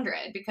times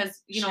 100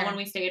 because, when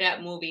we stayed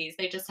at movies,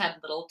 they just had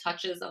little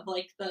touches of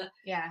like the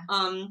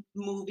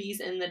movies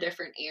in the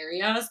different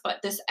areas.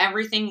 But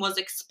everything was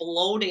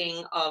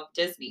exploding of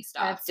Disney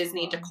stuff, That's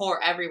Disney cool.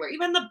 decor everywhere.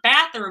 Even the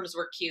bathrooms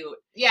were cute.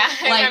 Yeah.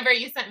 I remember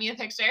you sent me a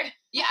picture.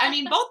 Yeah, I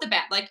mean, both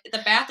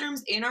the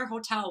bathrooms in our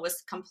hotel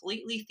was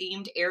completely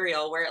themed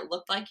Ariel, where it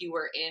looked like you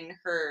were in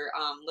her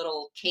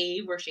little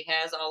cave where she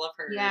has all of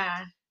her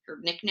her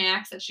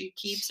knickknacks that she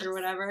keeps or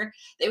whatever.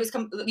 It was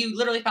you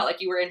literally felt like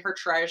you were in her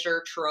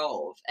treasure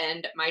trove.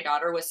 And my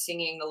daughter was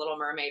singing the Little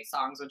Mermaid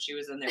songs when she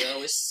was in there.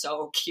 It was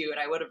so cute.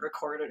 I would have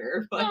recorded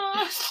her, but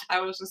I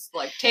was just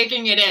like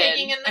taking it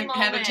in. I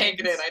had to take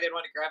it in. I didn't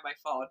want to grab my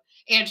phone.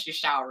 And she's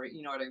showering,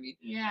 you know what I mean?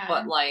 Yeah.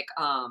 But like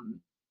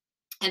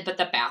but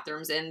the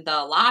bathrooms in the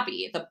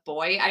lobby,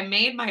 I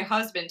made my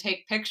husband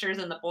take pictures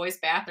in the boys'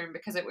 bathroom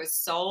because it was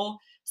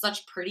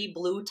such pretty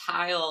blue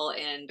tile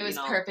and it was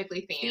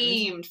perfectly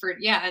themed for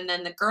and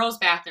then the girls'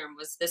 bathroom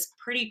was this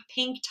pretty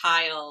pink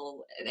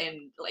tile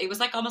and it was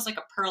like almost like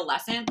a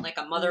pearlescent, like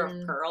a mother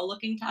of pearl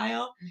looking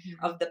tile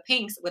of the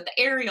pinks with the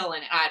Ariel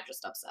in it. I'm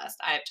just obsessed.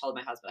 I have told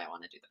my husband I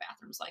want to do the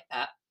bathrooms like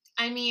that.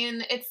 I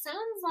mean, it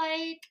sounds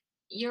like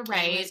you're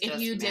right. If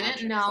you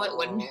didn't know, it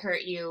wouldn't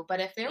hurt you. But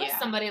if there was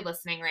somebody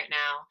listening right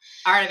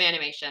now, Art of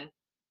Animation,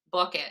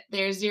 book it.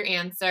 There's your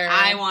answer.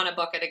 I want to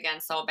book it again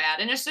so bad.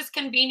 And it's just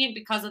convenient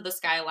because of the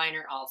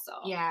Skyliner also.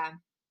 Yeah.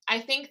 I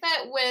think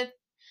that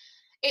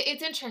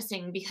it's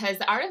interesting because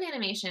the Art of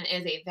Animation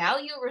is a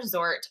value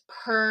resort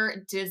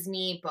per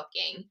Disney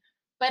booking,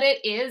 but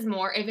it is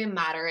more of a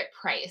moderate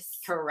price.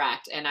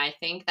 Correct. And I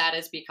think that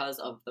is because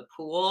of the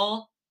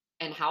pool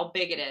and how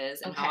big it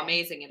is and how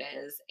amazing it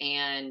is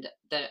and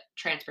the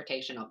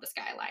transportation of the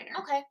Skyliner.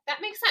 Okay,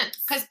 that makes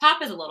sense. Because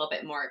Pop is a little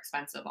bit more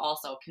expensive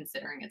also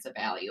considering it's a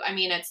value. I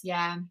mean, it's, you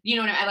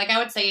know what I mean? Like I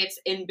would say it's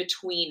in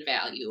between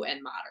value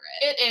and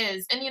moderate. It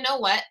is. And you know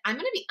what? I'm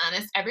going to be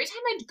honest. Every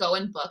time I go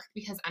and book,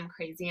 because I'm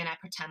crazy and I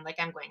pretend like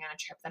I'm going on a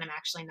trip that I'm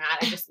actually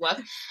not, I just look,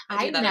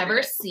 I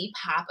never see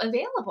Pop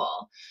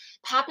available.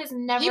 Pop is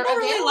never available.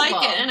 People really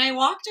like it. And I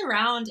walked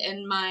around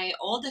and my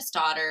oldest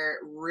daughter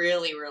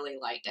really, really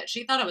liked it.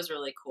 She thought it was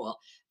really cool.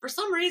 For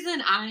some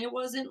reason, I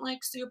wasn't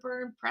like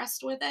super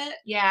impressed with it.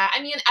 Yeah.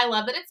 I mean, I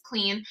love that it's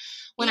clean.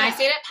 When I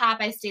stayed at Pop,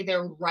 I stayed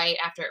there right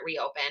after it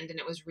reopened and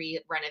it was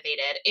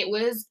renovated. It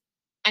was,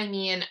 I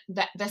mean,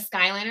 the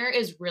Skyliner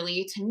is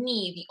really, to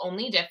me, the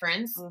only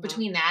difference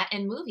between that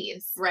and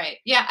movies. Right.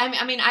 Yeah.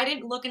 I mean, I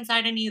didn't look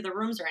inside any of the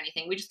rooms or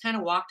anything. We just kind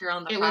of walked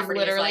around the property.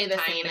 It was literally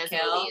the same as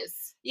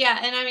movies. Yeah.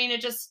 And I mean,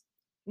 it just.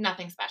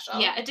 Nothing special.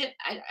 Yeah. It did.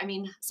 I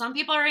mean, some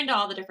people are into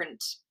all the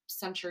different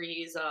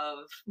centuries of,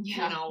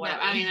 whatever.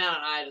 I mean, I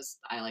don't know.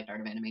 I liked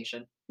Art of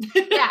Animation.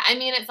 Yeah. I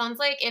mean, it sounds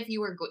like if you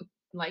were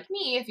like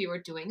me, if you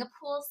were doing a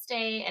pool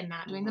stay and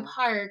not doing the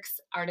parks,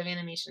 Art of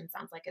Animation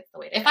sounds like it's the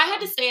way to go. If I had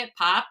to stay at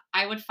Pop,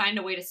 I would find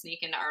a way to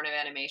sneak into Art of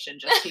Animation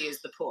just to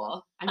use the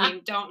pool. I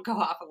mean, don't go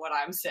off of what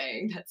I'm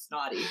saying. That's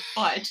naughty.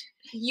 But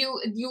You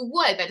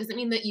would. That doesn't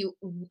mean that you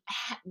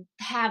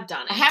have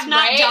done it. I have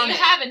not right? done you it.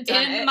 Haven't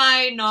done In it.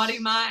 my naughty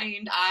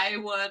mind, I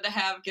would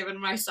have given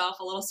myself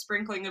a little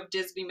sprinkling of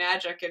Disney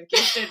magic and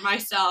gifted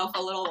myself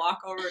a little walk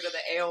over to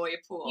the AOA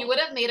pool. You would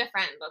have made a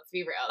friend, let's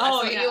be real. That's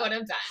what you would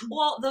have done.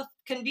 Well, the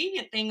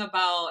convenient thing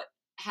about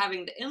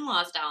having the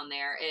in-laws down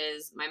there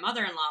is my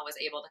mother-in-law was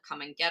able to come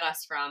and get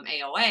us from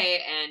AOA,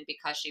 and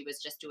because she was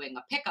just doing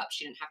a pickup,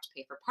 she didn't have to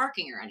pay for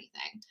parking or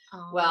anything.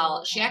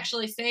 Well, she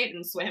actually stayed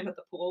and swam at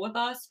the pool with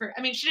us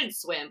she didn't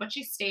swim, but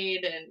she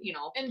stayed and,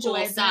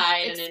 enjoyed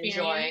poolside and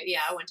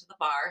went to the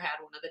bar,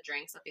 had one of the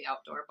drinks at the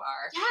outdoor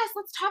bar. Yes,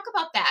 let's talk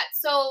about that.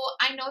 So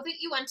I know that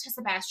you went to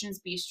Sebastian's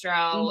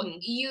Bistro. Mm-hmm.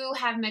 You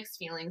have mixed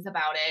feelings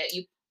about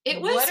it. It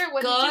was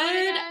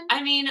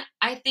good.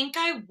 I think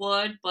I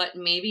would, but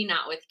maybe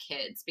not with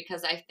kids,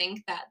 because I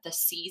think that the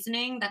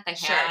seasoning that they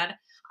had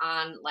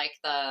on like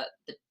the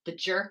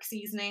jerk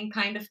seasoning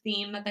kind of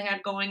theme that they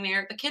had going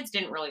there, the kids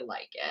didn't really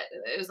like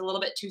it. It was a little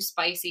bit too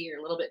spicy or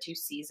a little bit too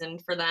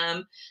seasoned for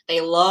them.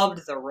 They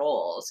loved the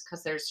rolls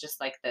because there's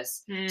just like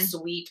this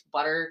sweet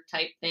butter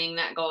type thing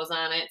that goes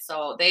on it.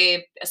 So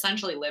they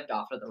essentially lived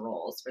off of the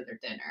rolls for their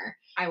dinner.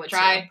 I would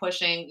try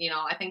pushing,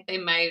 I think they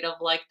might have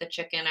liked the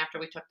chicken after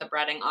we took the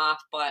breading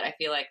off, but I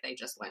feel like they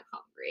just went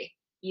hungry.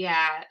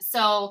 Yeah.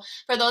 So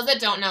for those that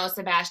don't know,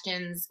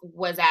 Sebastian's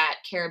was at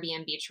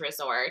Caribbean Beach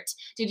Resort.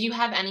 Did you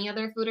have any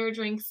other food or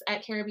drinks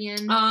at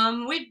Caribbean?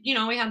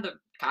 We had the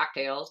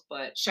cocktails,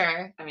 but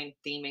sure.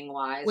 Theming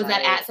wise. Was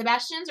that at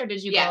Sebastian's or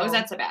did you go? Yeah, it was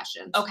at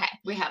Sebastian's. Okay.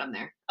 We had them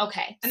there.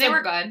 Okay. And they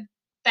were good.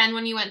 Then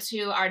when you went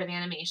to Art of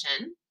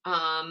Animation, they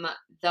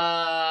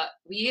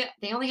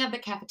only have the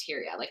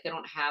cafeteria. Like they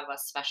don't have a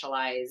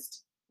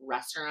specialized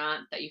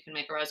restaurant that you can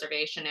make a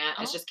reservation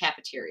at. It's just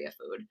cafeteria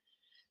food.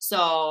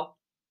 So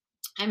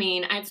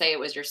I'd say it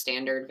was your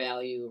standard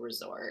value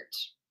resort.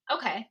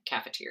 Okay.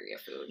 Cafeteria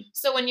food.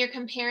 So when you're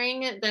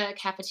comparing the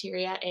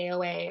cafeteria at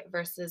AOA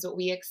versus what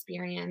we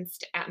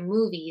experienced at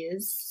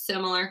movies.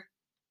 Similar.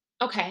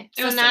 Okay.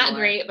 So not similar.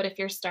 Great, but if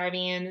you're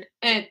starving.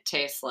 It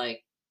tastes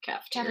like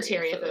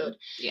cafeteria food.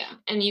 Yeah.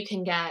 And you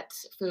can get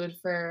food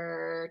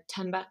for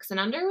 $10 and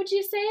under, would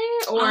you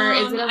say? Or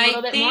is it a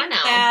little bit more now? I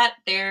think that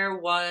there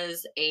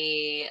was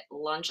a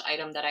lunch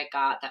item that I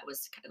got it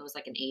was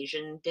like an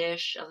Asian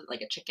dish,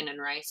 like a chicken and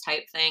rice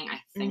type thing. I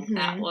think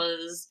that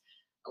was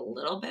a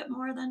little bit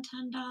more than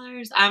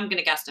 $10. I'm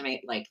going to guesstimate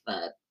like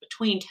the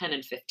between 10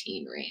 and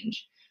 15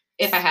 range,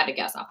 if I had to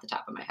guess off the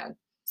top of my head.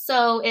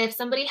 So if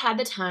somebody had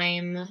the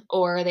time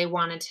or they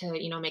wanted to,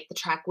 make the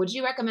trek, would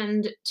you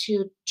recommend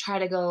to try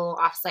to go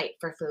off-site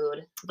for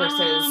food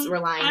versus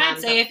relying on...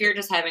 I'd say if you're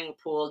just having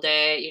a pool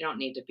day, you don't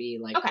need to be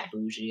like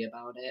bougie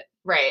about it.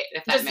 Right.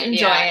 If that just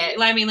enjoy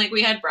it.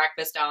 We had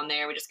breakfast down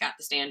there. We just got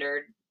the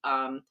standard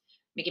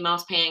Mickey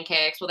Mouse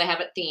pancakes. Well, they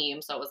have it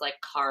themed, so it was like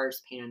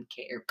Cars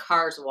pancake or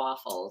Cars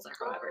waffles or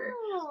however.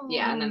 Oh.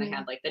 Yeah, and then they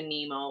had like the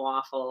Nemo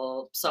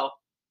waffle. So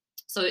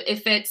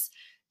if it's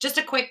just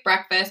a quick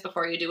breakfast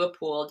before you do a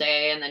pool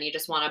day, and then you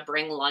just want to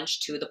bring lunch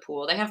to the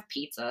pool. They have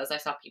pizzas. I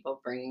saw people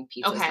bringing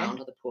pizzas down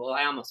to the pool.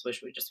 I almost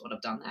wish we just would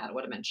have done that. It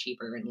would have been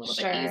cheaper and a little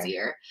bit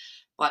easier.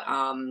 But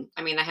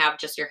they have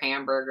just your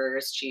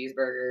hamburgers,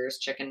 cheeseburgers,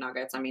 chicken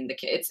nuggets.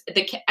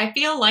 I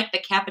feel like the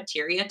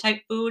cafeteria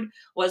type food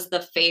was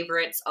the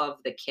favorites of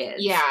the kids.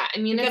 Yeah,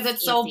 because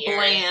it's so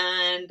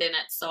bland and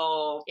it's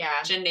so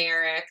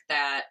generic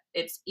that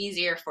it's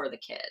easier for the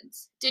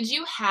kids. Did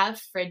you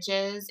have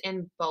fridges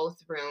in both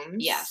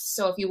rooms? Yes.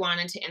 So if you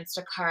wanted to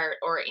Instacart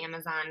or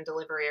Amazon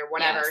delivery or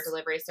whatever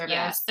delivery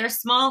service. They're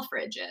small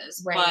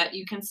fridges, but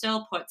you can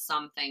still put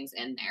some things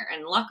in there.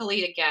 And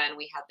luckily, again,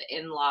 we had the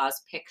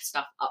in-laws pick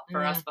stuff up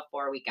for us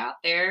before we got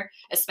there,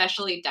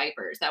 especially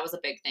diapers. That was a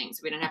big thing.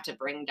 So we didn't have to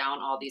bring down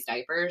all these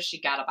diapers.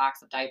 She got a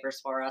box of diapers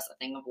for us, a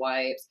thing of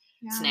wipes,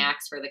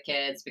 snacks for the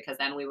kids, because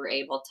then we were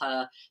able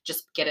to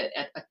just get it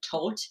a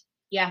tote.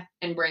 Yeah.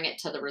 And bring it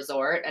to the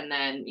resort. And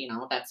then,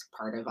 that's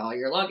part of all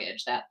your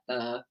luggage that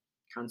the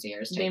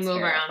concierge takes care of. They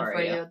move around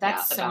for you.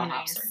 That's so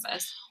nice.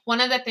 Service.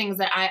 One of the things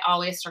that I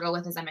always struggle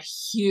with is I'm a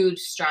huge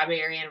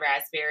strawberry and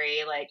raspberry,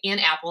 and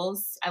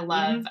apples. I love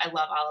all of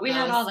those. We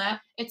had all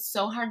that. It's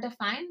so hard to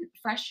find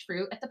fresh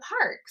fruit at the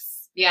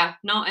parks. Yeah.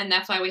 No, and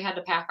that's why we had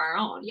to pack our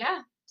own.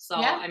 Yeah. So,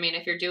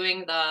 if you're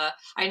doing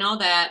I know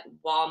that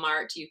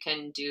Walmart, you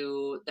can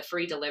do the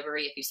free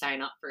delivery if you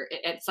sign up for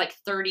it. It's like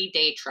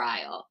 30-day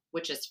trial,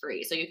 which is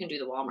free. So you can do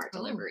the Walmart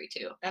delivery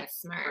too.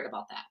 That's smart. I heard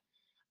about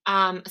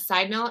that.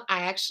 Side note,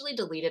 I actually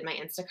deleted my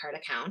Instacart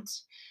account.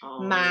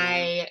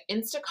 My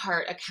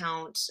Instacart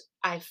account,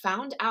 I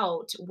found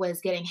out, was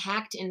getting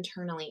hacked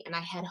internally, and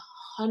I had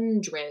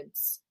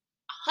hundreds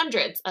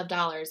of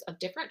dollars of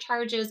different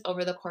charges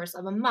over the course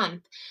of a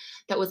month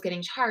that was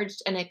getting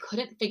charged, and I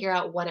couldn't figure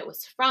out what it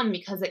was from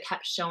because it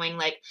kept showing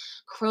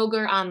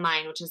Kroger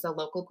Online, which is a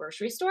local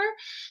grocery store.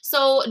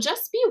 So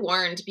just be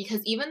warned,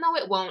 because even though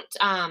it won't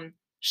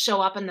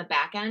show up in the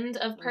back end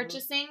of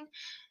purchasing,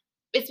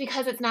 It's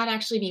because it's not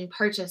actually being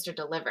purchased or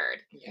delivered.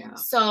 Yeah.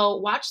 So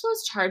watch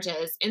those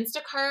charges.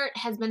 Instacart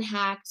has been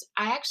hacked.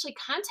 I actually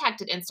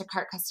contacted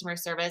Instacart customer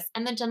service,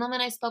 and the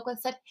gentleman I spoke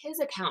with said his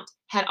account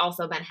had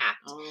also been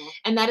hacked. Oh,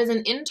 And that is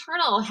an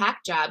internal hack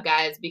job,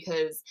 guys,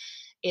 because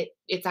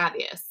it's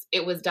obvious.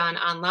 It was done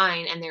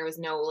online and there was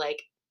no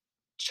like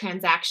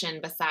transaction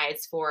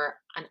besides for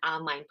an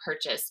online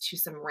purchase to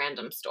some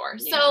random store.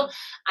 So yeah.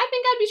 I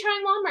think I'd be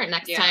trying Walmart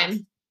next Yeah.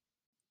 time.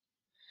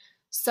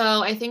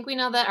 So I think we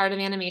know that Art of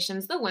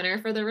Animation's the winner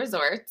for the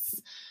resorts.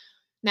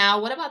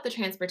 Now, what about the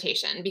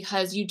transportation?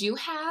 Because you do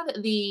have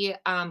the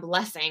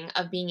blessing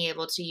of being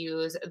able to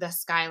use the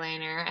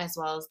Skyliner as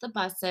well as the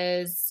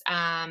buses.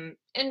 And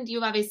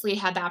you've obviously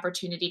had the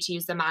opportunity to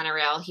use the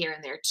monorail here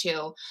and there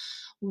too.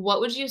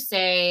 What would you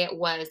say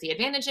was the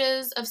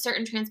advantages of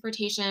certain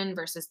transportation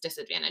versus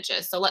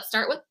disadvantages? So let's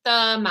start with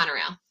the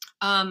monorail.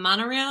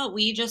 Monorail,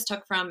 we just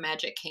took from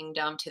Magic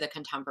Kingdom to the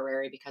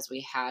Contemporary because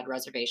we had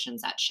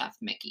reservations at Chef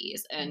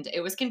Mickey's. And it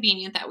was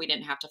convenient that we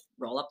didn't have to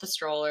roll up the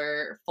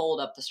stroller,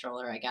 fold up the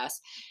stroller, I guess.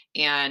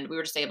 And we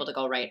were just able to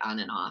go right on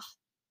and off.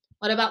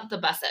 What about the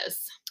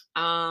buses?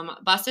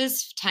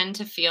 Buses tend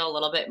to feel a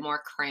little bit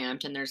more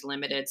cramped and there's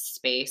limited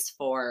space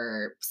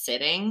for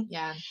sitting.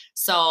 Yeah.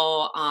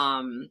 So,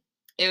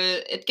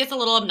 it gets a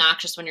little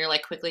obnoxious when you're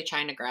like quickly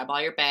trying to grab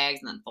all your bags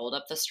and then fold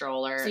up the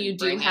stroller. So you and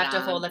do bring have it to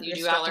on. fold up You your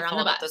do have to stroller on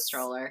fold the up the bus.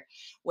 stroller,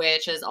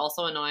 which is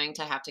also annoying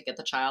to have to get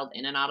the child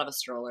in and out of a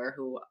stroller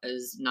who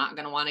is not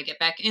going to want to get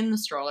back in the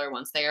stroller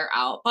once they are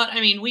out. But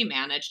I mean, we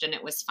managed and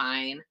it was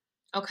fine.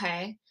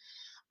 Okay.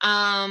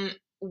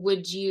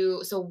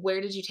 So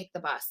where did you take the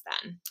bus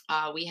then?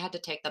 We had to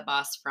take the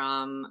bus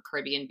from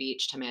Caribbean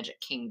Beach to Magic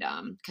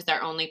Kingdom because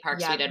our only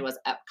parks we Yep. did was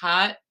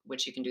Epcot,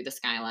 which you can do the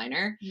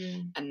Skyliner,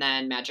 Mm. and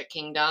then Magic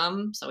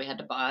Kingdom. So we had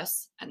to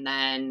bus, and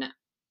then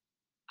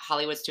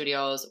Hollywood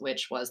Studios,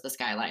 which was the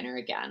Skyliner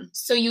again.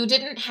 So you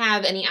didn't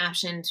have any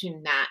option to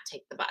not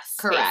take the bus.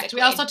 Correct. Basically.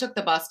 We also took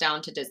the bus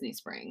down to Disney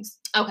Springs.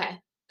 Okay.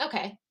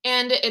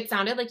 And it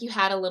sounded like you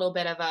had a little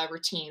bit of a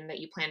routine that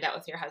you planned out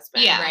with your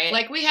husband, Yeah, right?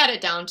 like we had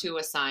it down to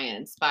a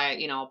science by,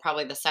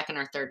 probably the second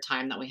or third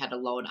time that we had to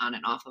load on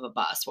and off of a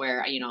bus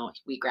where,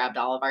 we grabbed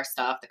all of our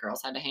stuff. The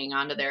girls had to hang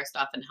on to their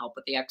stuff and help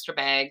with the extra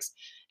bags.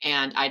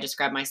 And I just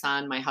grabbed my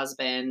son, my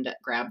husband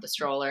grabbed the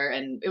stroller,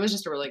 and it was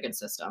just a really good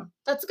system.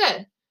 That's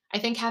good. I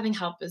think having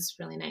help is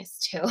really nice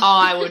too. Oh,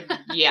 I would,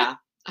 yeah.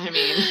 I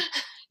mean,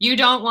 you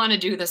don't want to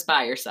do this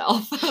by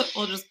yourself.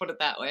 We'll just put it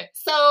that way.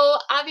 So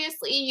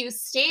obviously you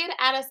stayed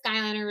at a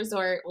Skyliner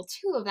resort, well,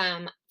 two of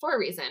them, for a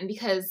reason,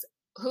 because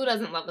who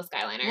doesn't love the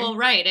Skyliner? Well,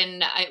 right.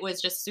 And it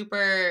was just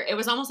super, it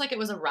was almost like it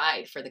was a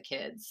ride for the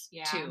kids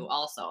Yeah. too,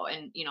 also.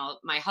 And,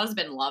 my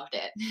husband loved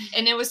it.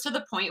 And it was to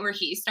the point where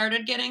he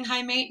started getting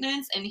high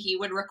maintenance and he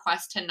would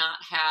request to not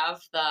have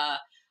the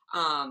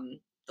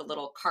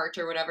little cart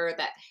or whatever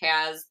that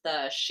has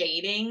the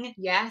shading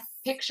Yes.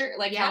 picture,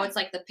 like Yeah. how it's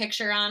like the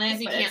picture on it. Because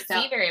he but can't it's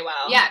still- see very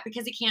well. Yeah,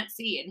 because he can't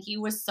see. And he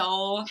was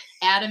so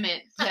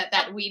adamant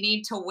that we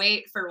need to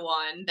wait for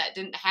one that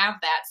didn't have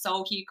that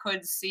so he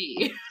could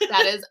see.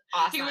 That is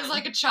awesome. He was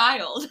like a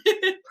child.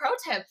 Pro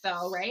tip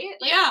though, right?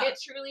 Like, Yeah. It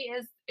truly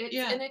is. It's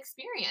Yeah. an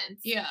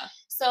experience. Yeah.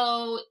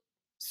 So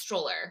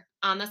stroller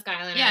on the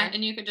Skyliner. Yeah,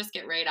 and you could just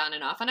get right on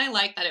and off. And I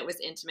like that it was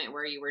intimate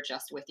where you were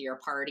just with your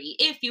party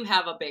if you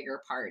have a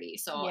bigger party.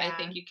 So I Yeah.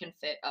 think you can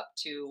fit up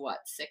to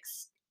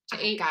 6 to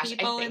Oh, 8 gosh,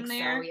 people I think in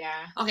there. So,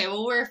 yeah. Okay,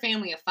 well, we're a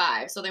family of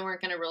 5, so they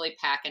weren't going to really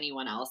pack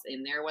anyone else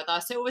in there with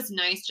us. It was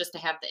nice just to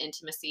have the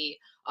intimacy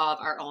of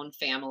our own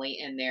family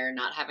in there,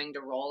 not having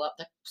to roll up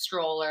the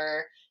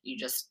stroller. You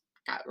just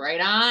got right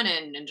on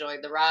and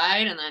enjoyed the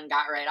ride and then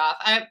got right off.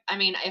 I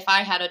mean, if I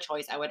had a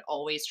choice, I would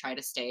always try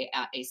to stay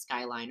at a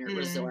Skyliner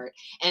resort.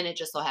 And it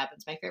just so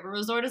happens my favorite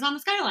resort is on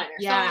the Skyliner.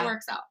 Yeah. So it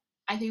works out.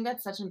 I think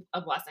that's such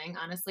a blessing,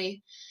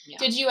 honestly. Yeah.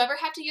 Did you ever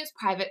have to use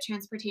private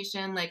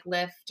transportation like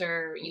Lyft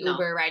or No.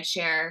 Uber,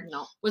 rideshare?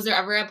 No. Was there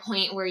ever a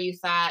point where you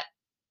thought,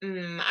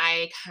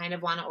 I kind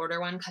of want to order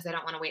one because I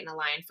don't want to wait in a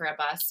line for a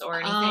bus or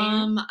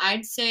anything?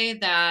 I'd say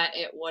that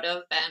it would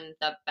have been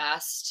the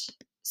best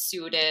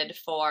suited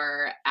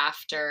for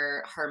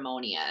after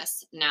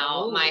Harmonious.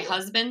 Now, my Oh.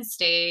 husband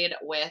stayed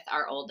with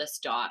our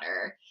oldest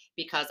daughter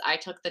because I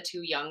took the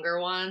 2 younger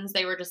ones.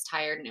 They were just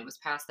tired and it was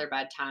past their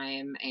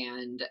bedtime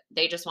and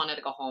they just wanted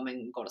to go home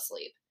and go to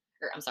sleep.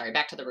 Or I'm sorry,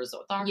 back to the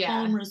resort. Our Yeah.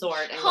 home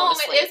resort and Home, go to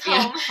sleep. it is home.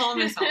 Yeah,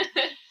 home is home.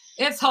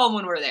 It's home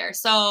when we're there.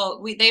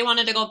 So they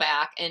wanted to go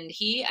back and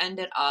he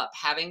ended up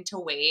having to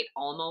wait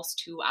almost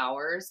 2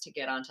 hours to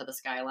get onto the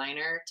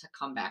Skyliner to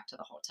come back to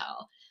the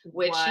hotel,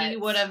 which he What?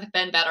 would have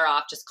been better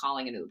off just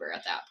calling an Uber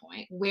at that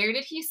point. Where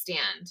did he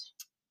stand?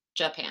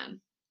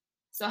 Japan.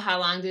 So how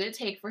long did it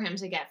take for him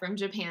to get from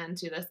Japan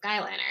to the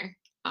Skyliner?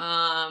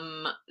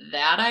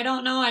 That I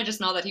don't know. I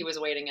just know that he was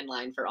waiting in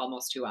line for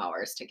almost 2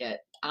 hours to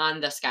get on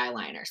the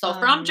Skyliner. So Oh,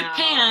 from no.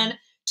 Japan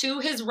to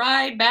his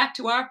ride back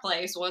to our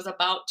place was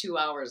about 2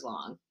 hours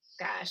long.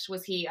 Gosh,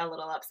 was he a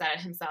little upset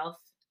at himself?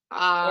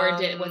 Or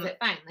was it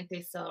fine? Like,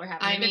 they still were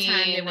having a good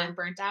time, they weren't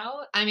burnt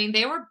out?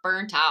 They were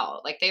burnt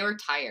out, like, they were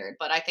tired,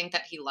 but I think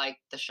that he liked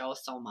the show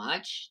so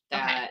much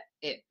Okay. that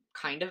it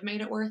kind of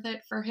made it worth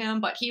it for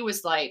him, but he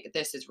was like,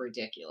 "This is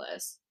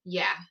ridiculous."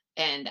 Yeah.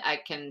 And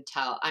I can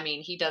tell,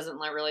 he doesn't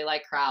really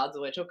like crowds,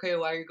 which, okay,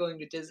 why are you going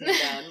to Disney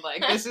then?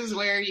 Like, this is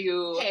where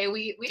you Hey,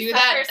 we do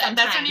suffer that.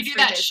 That's when you sometimes do for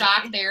that Disney.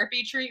 shock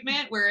therapy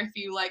treatment where if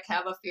you like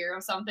have a fear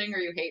of something or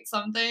you hate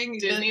something,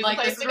 Disney's like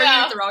the place this is to where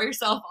go. you throw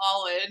yourself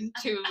all in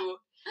to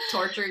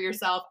torture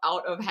yourself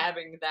out of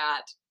having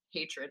that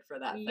hatred for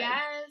that thing.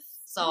 Yes.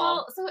 So,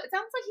 Well, so it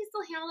sounds like he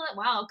still handled it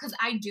well, because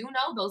I do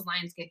know those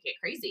lines can get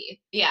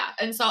crazy. yeah,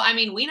 and so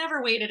we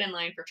never waited in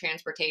line for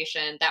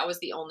transportation. That was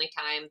the only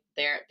time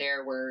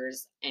there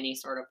was any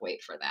sort of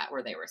wait for that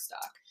where they were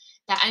stuck.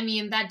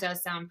 That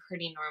does sound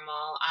pretty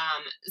normal.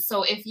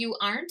 So if you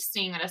aren't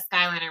staying at a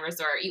Skyliner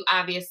resort, you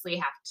obviously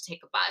have to take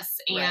a bus,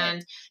 Right.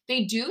 and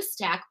they do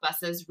stack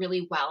buses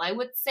really well, I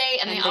would say,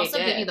 and they And they also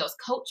give you did. those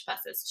coach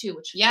buses too,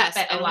 which Yes,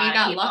 fit a and lot we of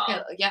got people.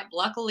 lucky. Yeah,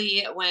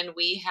 luckily when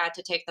we had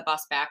to take the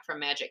bus back from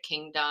Magic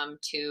Kingdom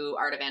to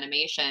Art of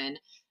Animation,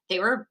 they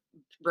were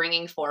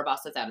bringing 4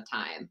 buses at a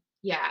time.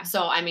 Yeah.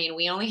 So,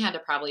 we only had to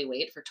probably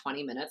wait for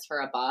 20 minutes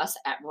for a bus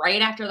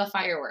right after the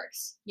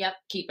fireworks. Yep.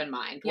 Keep in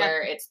mind, Yep.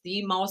 where it's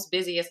the most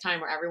busiest time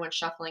where everyone's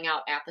shuffling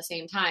out at the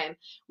same time.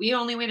 We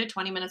only waited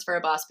 20 minutes for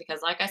a bus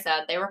because, like I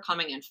said, they were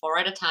coming in 4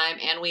 at a time,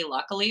 and we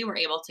luckily were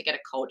able to get a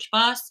coach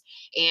bus.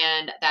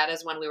 And that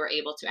is when we were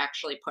able to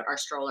actually put our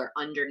stroller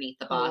underneath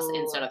the bus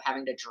instead of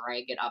having to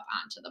drag it up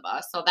onto the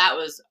bus. So that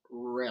was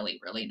really,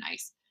 really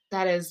nice.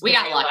 That is We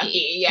got very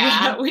lucky.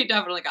 Yeah. We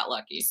definitely got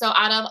lucky. So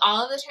out of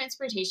all of the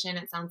transportation,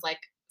 it sounds like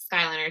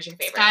Skyliner is your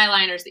favorite.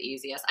 Skyliner's the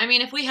easiest.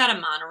 If we had a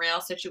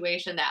monorail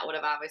situation, that would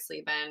have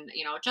obviously been,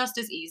 just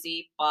as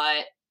easy,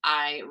 but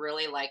I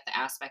really like the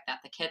aspect that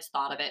the kids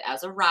thought of it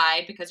as a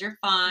ride because you're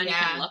fun. You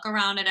Yeah. can look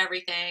around at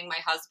everything. My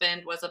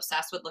husband was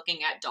obsessed with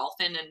looking at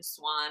Dolphin and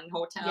Swan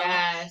Hotel.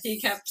 Yes. He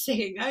kept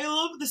saying, "I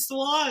love the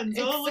swans.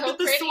 It's Oh, look so at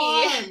the pretty."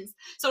 swans."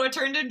 So it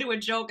turned into a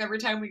joke every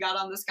time we got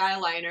on the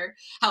Skyliner,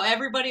 how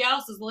everybody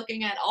else is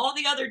looking at all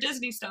the other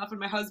Disney stuff, and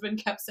my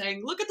husband kept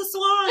saying, "Look at the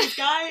swans,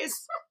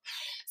 guys."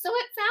 So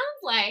it sounds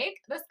like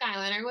the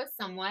Skyliner was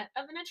somewhat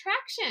of an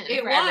attraction It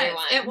for was.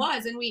 everyone. It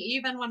was. And we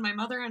even when my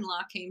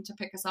mother-in-law came to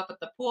pick us up at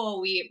the pool,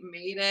 we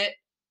made it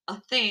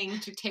a thing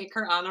to take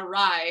her on a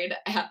ride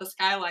at the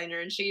Skyliner.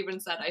 And she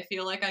even said, "I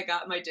feel like I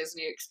got my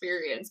Disney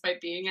experience by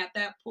being at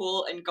that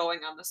pool and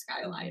going on the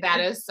Skyliner." That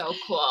is so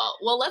cool.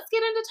 Well, let's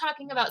get into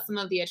talking about some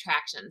of the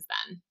attractions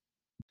then.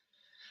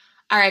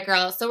 All right,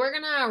 girls. So we're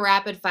going to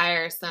rapid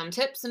fire some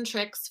tips and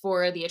tricks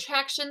for the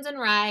attractions and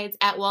rides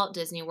at Walt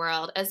Disney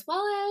World, as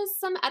well as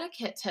some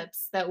etiquette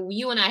tips that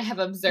you and I have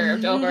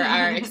observed over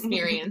our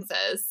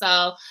experiences.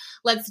 So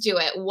let's do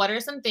it. What are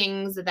some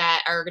things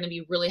that are going to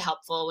be really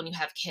helpful when you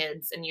have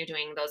kids and you're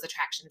doing those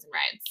attractions and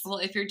rides? Well,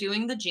 if you're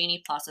doing the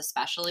Genie Plus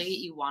especially,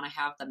 you want to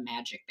have the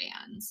magic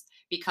bands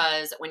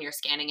because when you're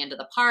scanning into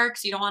the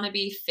parks, you don't want to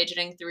be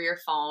fidgeting through your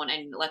phone.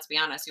 And let's be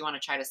honest, you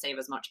want to try to save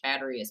as much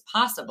battery as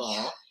possible.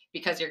 Yeah.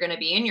 Because you're going to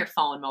be in your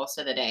phone most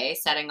of the day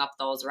setting up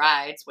those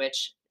rides,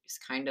 which is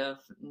kind of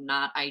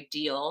not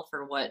ideal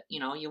for what,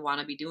 you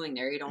want to be doing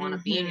there. You don't want to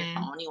be in your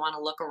phone. You want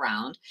to look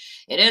around.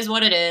 It is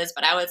what it is,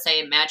 but I would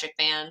say magic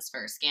bands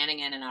for scanning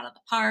in and out of the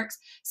parks,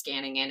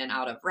 scanning in and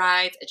out of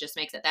rides. It just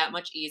makes it that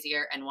much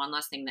easier and one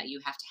less thing that you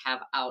have to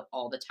have out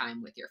all the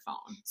time with your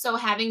phone. So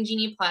having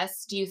Genie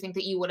Plus, do you think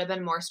that you would have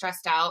been more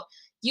stressed out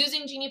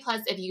using Genie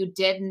Plus if you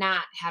did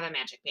not have a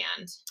magic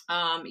band?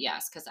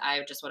 Yes, because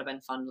I just would have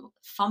been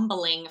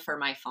fumbling for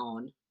my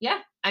phone. Yeah,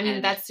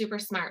 that's super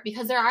smart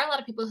because there are a lot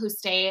of people who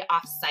stay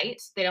off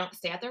site. They don't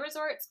stay at the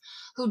resorts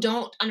who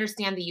don't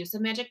understand the use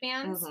of magic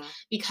bands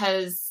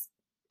because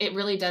it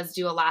really does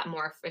do a lot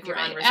more if you're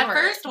on resort. At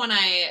first, when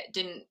I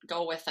didn't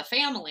go with the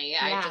family,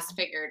 I Yeah. just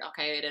figured,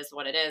 okay, it is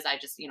what it is. I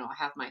just,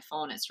 have my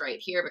phone. It's right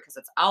here because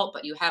it's out,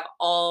 but you have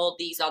all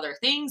these other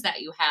things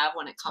that you have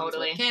when it comes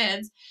Totally. with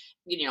kids.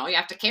 You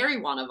have to carry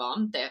one of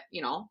them that,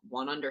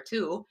 one under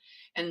two.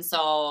 And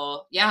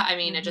so, yeah,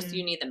 it just,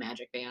 you need the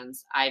magic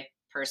bands. I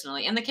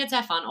personally, and the kids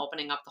have fun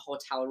opening up the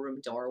hotel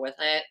room door with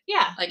it.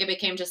 Yeah. Like it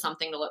became just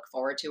something to look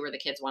forward to where the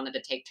kids wanted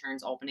to take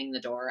turns opening the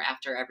door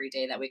after every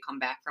day that we come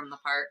back from the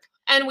park.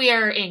 And we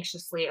are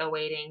anxiously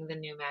awaiting the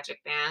new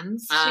magic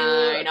bands to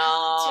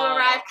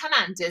arrive. Come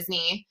on,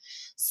 Disney.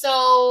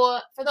 So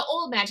for the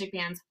old magic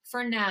bands,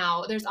 for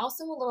now, there's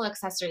also a little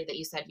accessory that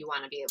you said you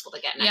want to be able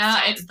to get next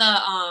time. It's the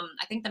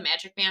I think the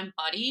Magic Band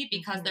Buddy,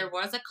 because there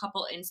was a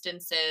couple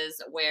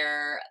instances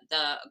where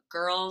the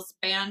girls'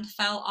 band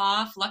fell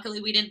off.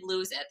 Luckily, we didn't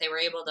lose it. They were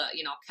able to,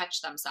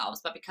 catch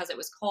themselves, but because it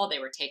was cold, they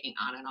were taking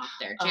on and off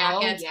their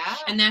jackets. Oh, yeah.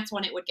 And that's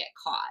when it would get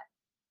caught.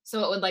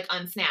 So it would like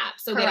unsnap.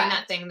 So Correct. getting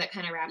that thing that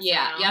kind of wraps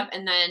around. Yep.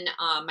 And then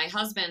my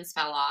husband's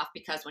fell off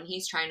because when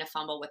he's trying to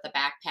fumble with the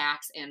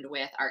backpacks and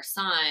with our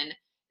son,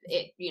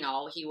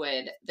 he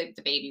would, the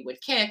baby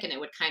would kick and it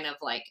would kind of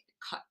like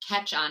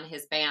catch on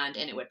his band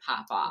and it would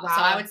pop off. Wow.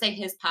 So I would say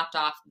his popped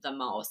off the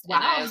most.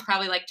 Wow. And it was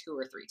probably like 2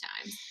 or 3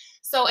 times.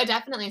 So it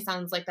definitely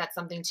sounds like that's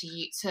something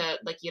to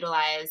like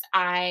utilize.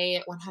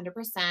 I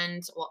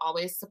 100% will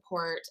always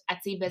support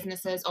Etsy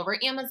businesses over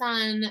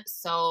Amazon.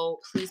 So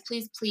please,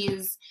 please,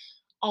 please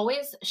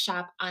always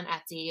shop on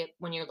Etsy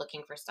when you're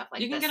looking for stuff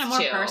like You can this get it more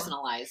too.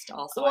 personalized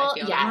also, I Well,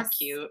 feel. They're more yes,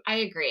 cute. I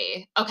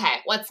agree. Okay,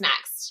 what's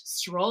next?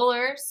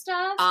 Stroller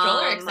stuff?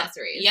 Stroller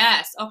accessories.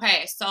 Yes.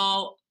 Okay.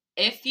 So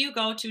if you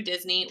go to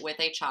Disney with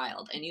a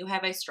child and you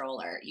have a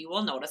stroller, you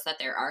will notice that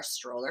there are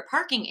stroller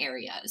parking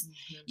areas.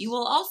 Mhm. You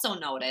will also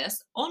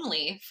notice,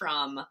 only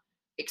from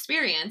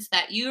experience,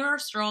 that your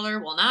stroller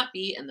will not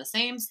be in the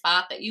same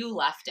spot that you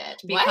left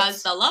it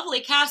because What? the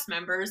lovely cast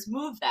members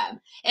move them.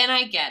 And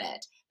I get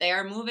it. They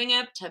are moving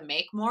it to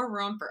make more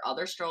room for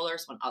other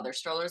strollers when other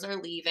strollers are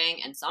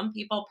leaving, and some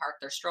people park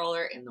their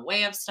stroller in the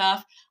way of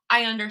stuff.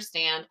 I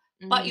understand,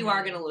 but you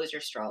are going to Mhm. lose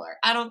your stroller.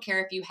 I don't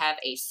care if you have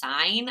a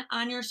sign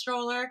on your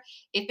stroller.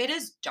 If it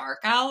is dark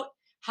out,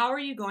 how are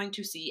you going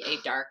to see a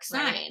dark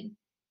Right. sign?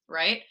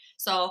 Right?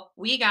 So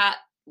we got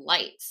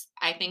lights.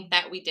 I think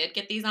that we did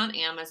get these on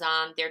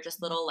Amazon. They're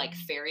just little like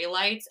Mhm. fairy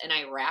lights, and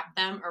I wrapped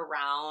them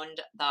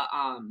around the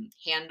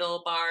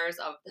handlebars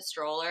of the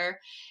stroller.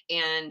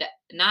 And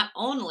not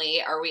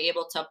only are we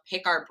able to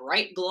pick our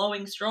bright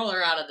glowing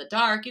stroller out of the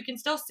dark, you can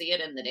still see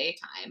it in the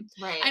daytime.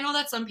 Right. I know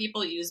that some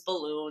people use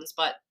balloons,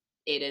 but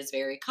it is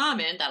very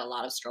common that a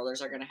lot of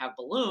strollers are going to have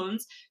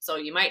balloons. So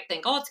you might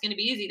think, oh, it's going to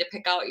be easy to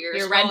pick out your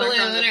red stroller from the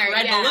balloon or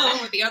red yeah.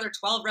 balloon with the other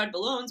 12 red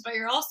balloons, but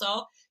you're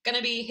also going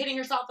to be hitting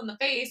yourself in the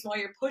face while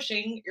you're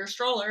pushing your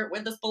stroller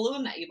with this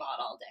balloon that you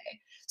bought all day.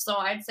 So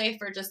I'd say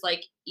for just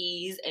like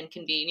ease and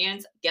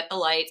convenience, get the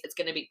lights. It's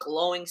going to be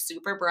glowing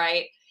super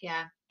bright.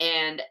 Yeah.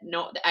 And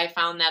no, I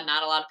found that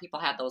not a lot of people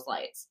had those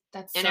lights.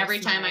 That's And so every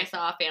time I smart.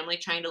 saw a family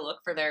trying to look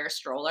for their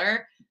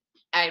stroller,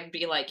 I'd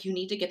be like, you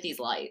need to get these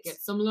Get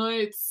lights. some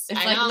lights. It's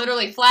I like know.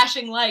 literally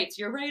flashing lights.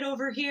 You're right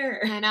over here.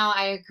 I know,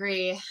 I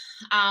agree.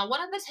 One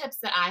of the tips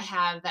that I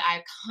have that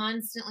I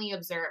constantly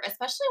observe,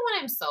 especially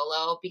when I'm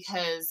solo,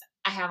 because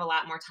I have a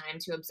lot more time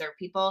to observe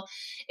people,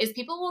 is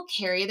people will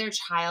carry their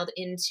child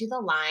into the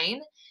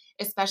line,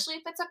 especially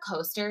if it's a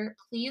coaster.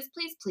 Please,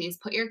 please, please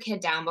put your kid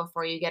down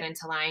before you get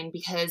into line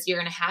because you're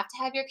going to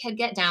have your kid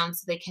get down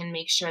so they can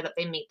make sure that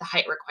they meet the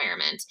height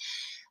requirement.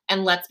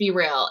 And let's be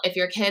real, if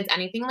your kid's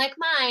anything like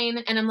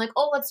mine, and I'm like,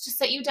 oh, let's just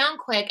set you down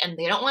quick, and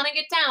they don't want to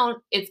get down,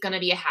 it's going to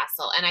be a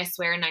hassle. And I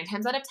swear, 9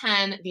 times out of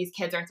 10, these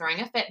kids are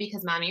throwing a fit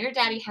because mommy or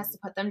daddy has to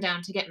put them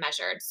down to get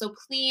measured. So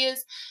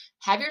please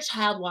have your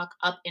child walk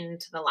up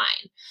into the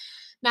line.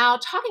 Now,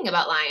 talking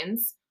about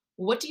lines,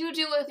 what do you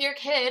do with your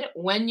kid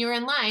when you're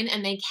in line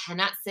and they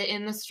cannot sit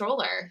in the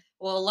stroller?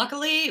 Well,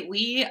 luckily,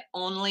 we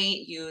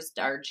only used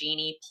our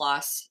Genie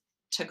Plus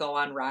to go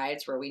on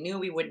rides where we knew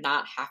we would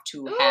not have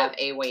to Ooh, have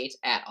a wait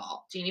at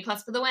all. Genie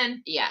Plus for the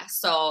win. Yeah,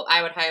 so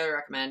I would highly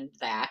recommend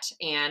that.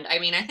 And I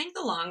mean, I think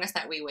the longest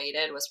that we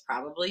waited was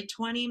probably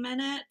 20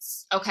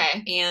 minutes.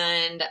 Okay.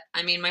 And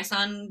I mean, my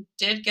son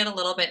did get a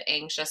little bit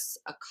anxious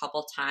a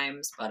couple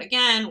times, but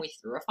again, we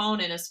threw a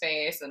phone in his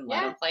face and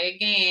let Yeah. him play a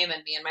game.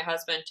 And me and my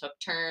husband took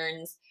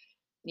turns,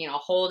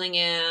 holding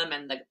him,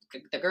 and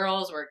the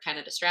girls were kind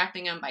of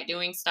distracting him by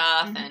doing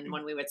stuff. And Mhm.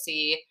 when we would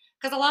see,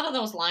 because a lot of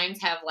those lines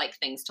have like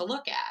things to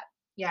look at,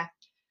 Yeah.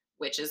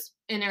 which is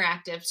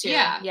Interactive too.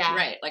 yeah, Yeah.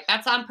 right. Like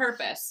that's on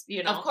purpose,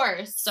 Of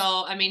course.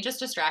 So I mean, just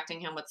distracting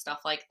him with stuff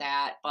like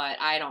that. But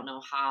I don't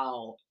know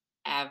how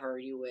ever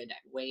you would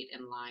wait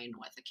in line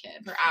with a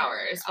kid For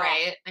hours, oh,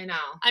 right? I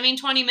know. I mean,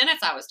 20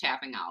 minutes I was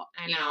tapping out,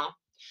 I know.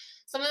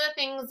 Some of the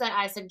things that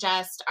I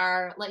suggest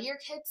are let your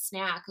kids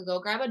snack. Go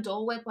grab a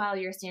Dole Whip while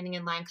you're standing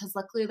in line because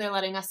luckily they're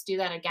letting us do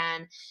that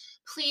again.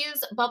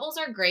 Please, bubbles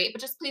are great, but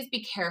just please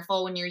be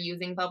careful when you're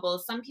using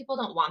bubbles. Some people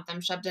don't want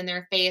them shoved in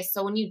their face.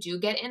 So when you do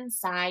get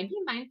inside, be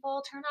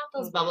mindful, turn off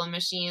those Mhm. bubble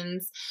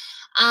machines.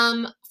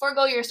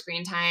 Forego your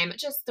screen time,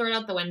 just throw it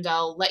out the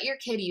window. Let your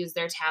kid use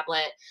their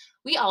tablet.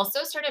 We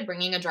also started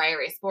bringing a dry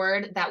erase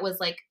board that was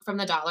like from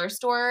the dollar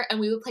store, and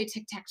we would play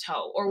tic tac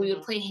toe or we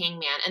would Mhm. play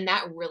hangman, and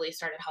that really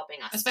started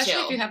helping us Especially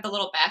if too. you have the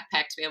little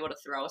backpack to be able to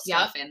throw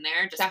stuff in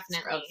there, just of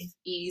Definitely.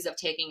 ease of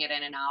taking it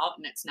in and out,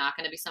 and it's not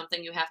going to be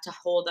something you have to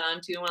hold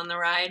on to on the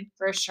ride.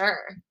 For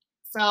sure.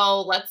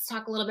 So let's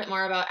talk a little bit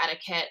more about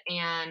etiquette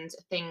and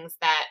things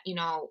that,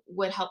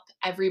 would help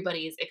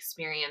everybody's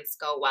experience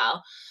go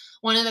well.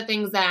 One of the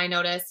things that I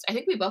noticed, I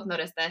think we both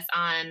noticed this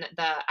on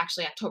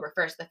actually October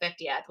 1st, the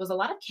 50th, was a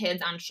lot of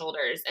kids on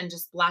shoulders and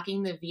just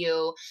blocking the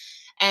view.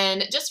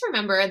 And just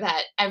remember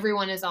that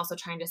everyone is also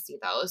trying to see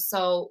those.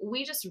 So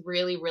we just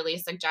really, really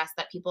suggest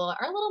that people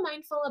are a little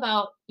mindful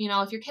about,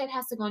 if your kid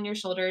has to go on your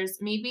shoulders,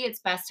 maybe it's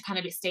best to kind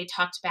of stay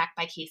tucked back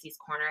by Casey's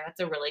corner. That's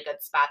a really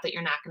good spot that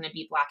you're not going to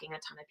be blocking a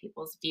ton of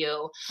people's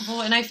view.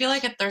 Well, and I feel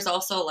like there's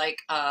also like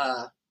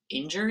a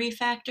injury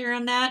factor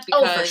in that Oh,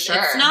 for because it's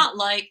sure. not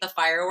like the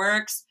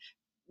fireworks.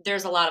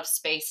 There's a lot of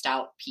spaced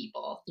out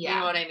people. You know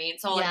Yeah. what I mean?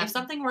 So like Yeah. if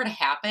something were to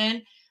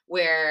happen,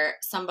 where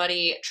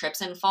somebody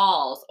trips and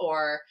falls,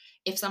 or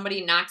if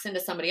somebody knocks into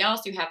somebody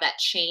else, you have that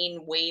chain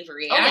wave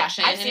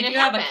reaction. I've And seen if it you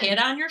have a happen. kid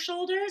on your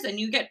shoulders and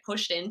you get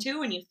pushed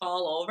into and you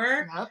fall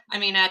over, Yep. I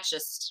mean, that's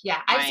just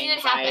I've my seen it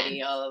happen.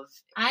 anxiety of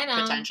I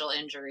know. potential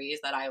injuries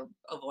that I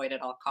avoid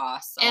at all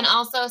costs. So. And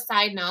also,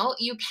 side note,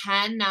 you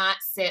cannot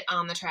sit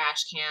on the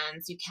trash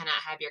cans. You cannot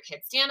have your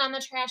kids stand on the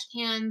trash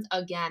cans.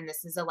 Again,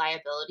 this is a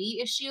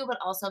liability issue, but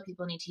also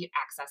people need to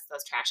access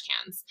those trash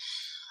cans.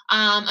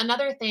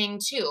 Another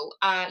thing too,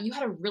 you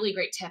had a really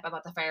great tip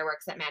about the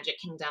fireworks at Magic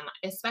Kingdom,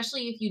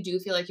 especially if you do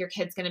feel like your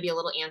kid's going to be a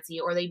little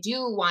antsy, or they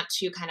do want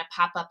to kind of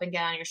pop up and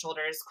get on your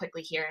shoulders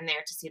quickly here and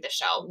there to see the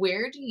show.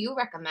 Where do you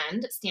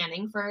recommend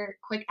standing for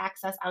quick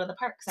access out of the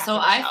parks after So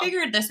the I show?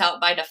 figured this out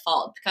by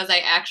default because I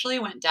actually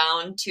went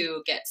down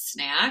to get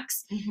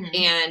snacks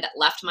and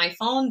left my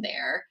phone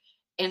there.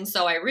 And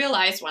so I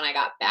realized when I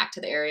got back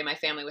to the area my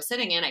family was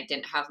sitting in, I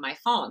didn't have my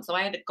phone. So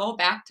I had to go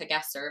back to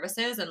guest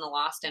services and the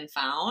lost and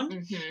found.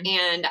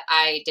 And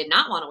I did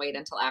not want to wait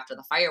until after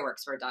the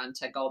fireworks were done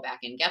to go back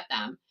and get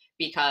them,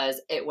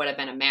 because it would have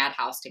been a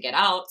madhouse to get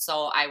out.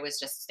 So I was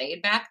just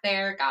stayed back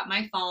there, got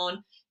my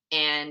phone,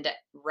 and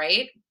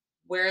right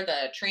where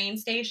the train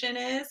station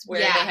is, where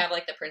they have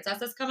like the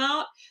princesses come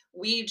out,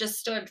 we just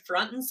stood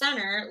front and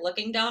center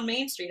looking down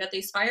Main Street at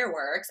these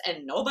fireworks,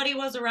 and nobody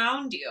was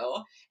around you.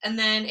 And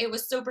then it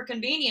was super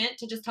convenient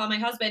to just tell my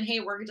husband,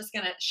 hey, we're just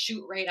going to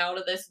shoot right out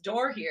of this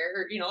door here,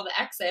 or,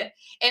 the exit.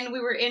 And we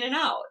were in and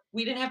out.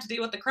 We didn't have to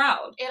deal with the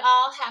crowd. It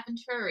all happened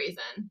for a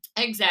reason.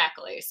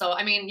 Exactly. So,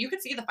 I mean, you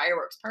could see the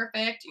fireworks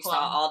perfect. You Cool. saw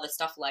all the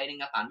stuff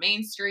lighting up on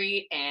Main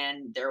Street,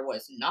 and there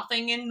was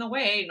nothing in the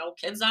way, no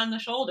kids on the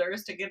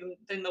shoulders to get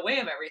in the way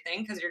of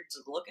everything, because you're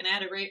just looking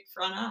at it right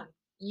front on.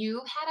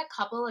 You had a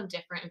couple of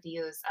different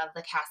views of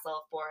the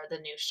castle for the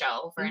new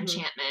show for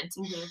Enchantment.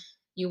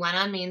 You went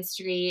on Main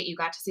Street. You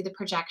got to see the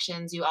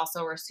projections. You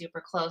also were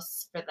super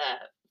close for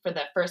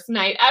the first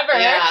night ever.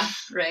 Yeah,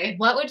 right.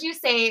 What would you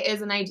say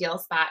is an ideal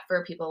spot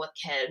for people with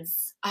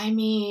kids? I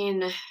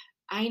mean,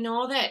 I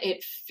know that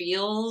it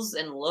feels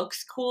and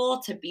looks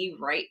cool to be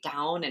right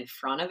down in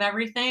front of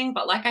everything.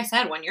 But like I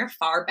said, when you're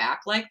far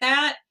back like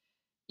that,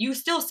 you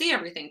still see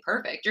everything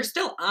perfect. You're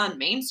still on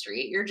Main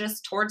Street. You're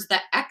just towards the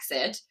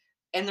exit,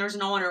 and there's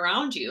no one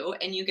around you,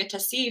 and you get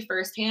to see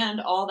firsthand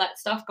all that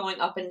stuff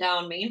going up and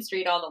down Main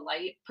Street, all the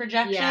light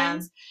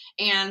projections,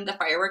 and the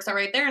fireworks are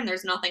right there, and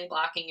there's nothing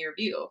blocking your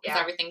view because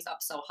everything's up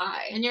so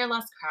high. And you're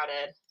less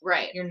crowded.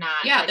 Right. You're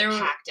not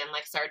packed in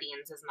like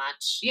sardines as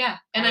much. Yeah.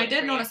 And I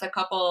did notice a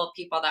couple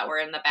people that were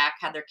in the back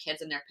had their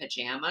kids in their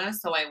pajamas,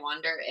 so I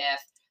wonder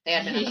if they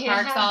had been in the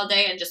parks all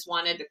day and just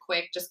wanted to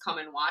just come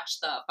and watch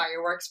the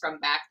fireworks from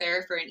back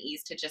there for an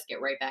ease to just get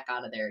right back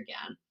out of there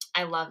again.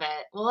 I love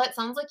it. Well, it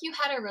sounds like you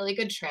had a really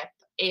good trip.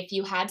 If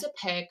you had to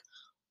pick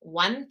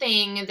one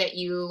thing that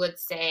you would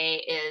say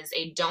is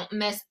a don't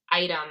miss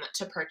item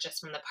to purchase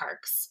from the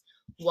parks,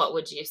 what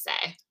would you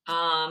say?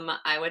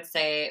 I would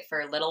say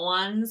for little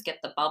ones, get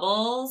the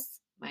bubbles.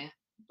 My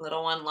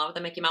little one loved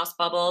the Mickey Mouse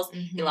bubbles.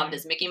 He loved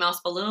his Mickey Mouse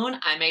balloon.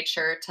 I made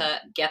sure to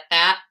get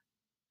that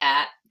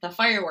at the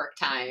firework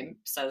time,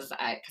 because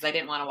I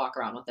didn't want to walk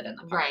around with it in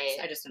the parks. Right.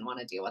 I just didn't want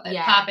to deal with it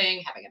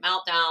popping, having a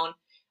meltdown,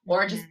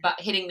 or just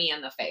hitting me in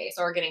the face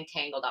or getting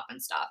tangled up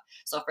and stuff.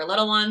 So for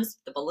little ones,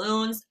 the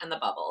balloons and the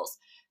bubbles.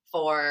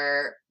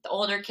 For the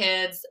older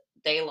kids,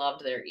 they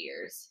loved their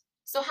ears.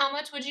 So how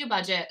much would you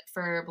budget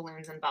for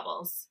balloons and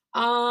bubbles?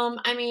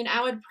 I mean,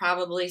 I would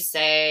probably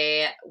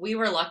say we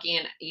were lucky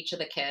and each of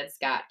the kids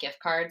got gift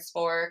cards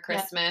for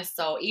Christmas.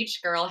 Yep. So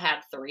each girl had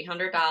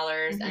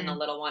 $300 and the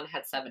little one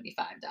had $75.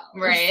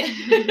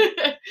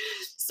 Right.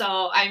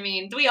 So, I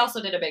mean, we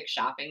also did a big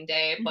shopping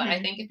day, but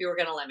I think if you were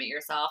going to limit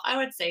yourself, I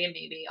would say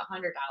maybe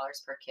 $100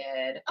 per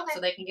kid. Okay.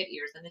 So they can get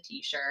ears and a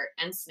t-shirt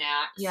and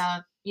snacks. Yeah.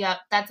 Yep.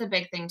 That's a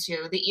big thing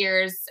too. The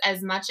ears,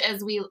 as much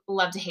as we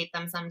love to hate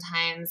them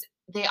sometimes,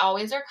 they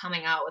always are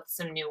coming out with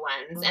some new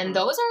ones. And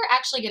those are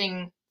actually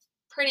getting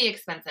pretty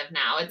expensive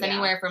now. It's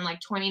anywhere from like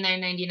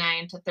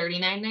 $29.99 to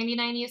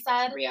 $39.99, you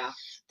said? Yeah.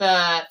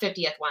 The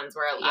 50th ones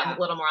were a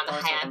little more on the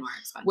high end,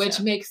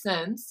 which makes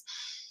sense.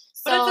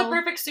 But it's a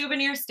perfect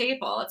souvenir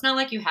staple. It's not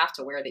like you have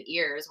to wear the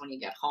ears when you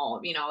get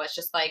home. You know, it's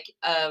just like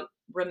a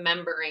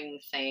remembering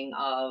thing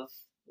of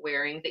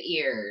wearing the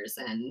ears.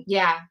 And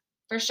yeah,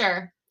 for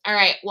sure. All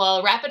right.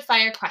 Well, rapid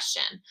fire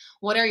question.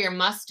 What are your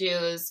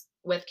must-dos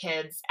with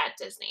kids at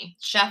Disney?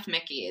 Chef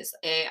Mickey's.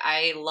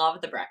 I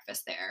love the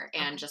breakfast there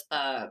and just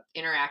the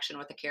interaction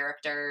with the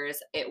characters.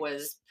 It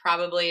was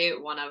probably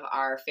one of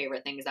our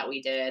favorite things that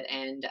we did.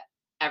 And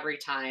every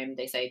time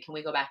they say, can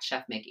we go back to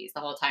Chef Mickey's,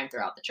 the whole time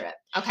throughout the trip.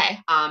 Okay.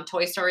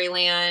 Toy Story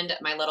Land,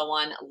 my little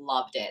one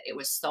loved it. It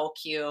was so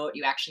cute.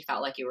 You actually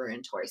felt like you were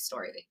in Toy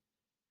Story.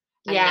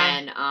 And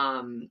Yeah.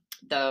 then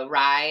the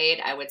ride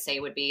I would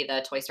say would be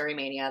the Toy Story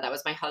Mania. That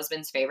was my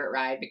husband's favorite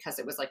ride because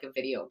it was like a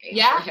video game for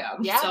Yeah. him.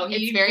 Yeah. So It's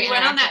he very we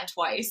went on that interactive.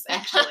 twice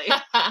actually.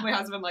 My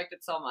husband liked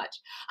it so much.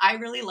 I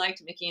really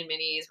liked Mickey and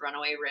Minnie's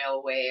Runaway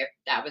Railway.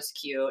 That was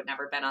cute.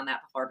 Never been on that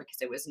before because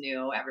it was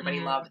new. Everybody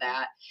loved Mm.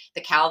 that.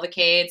 The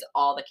cavalcades,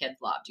 all the kids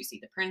loved. You see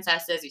the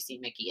princesses, you see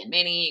Mickey and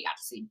Minnie, you got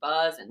to see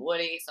Buzz and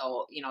Woody.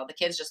 So, the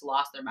kids just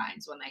lost their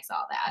minds when they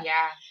saw that.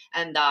 Yeah.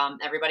 And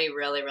everybody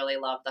really, really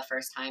loved the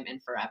first time in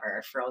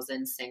forever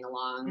Frozen sing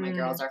along. My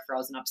girls Mm. are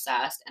Frozen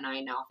obsessed, and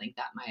I now think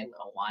that my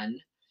little one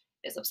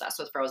is obsessed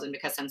with Frozen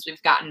because since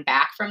we've gotten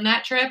back from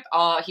that trip,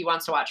 he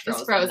wants to watch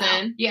It's Frozen now.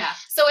 Frozen. Yeah.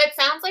 So it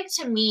sounds like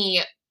to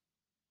me,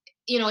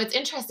 it's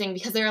interesting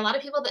because there are a lot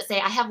of people that say,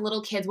 I have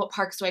little kids, what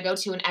parks do I go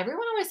to? And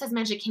everyone always says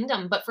Magic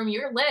Kingdom, but from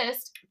your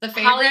list,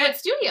 Hollywood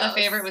Studios. The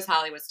favorite was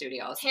Hollywood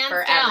Studios Hands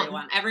for down.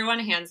 everyone. Everyone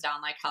hands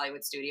down like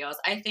Hollywood Studios.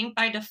 I think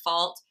by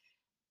default,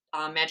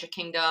 Magic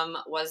Kingdom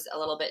was a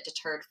little bit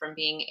deterred from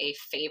being a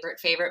favorite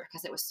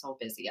because it was so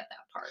busy at that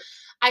park.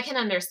 I can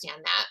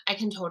understand that. I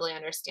can totally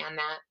understand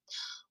that.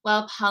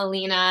 Well,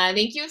 Paulina,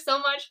 thank you so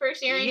much for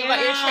sharing about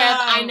your trip.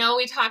 I know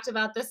we talked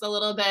about this a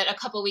little bit a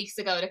couple weeks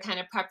ago to kind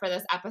of prep for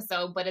this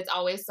episode, but it's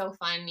always so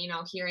fun,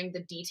 hearing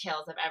the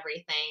details of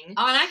everything.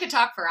 Oh, and I could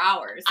talk for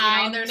hours.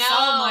 There's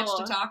so much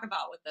to talk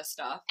about with this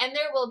stuff. And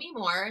there will be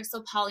more.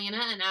 So Paulina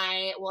and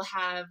I will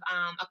have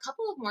a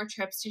couple of more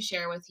trips to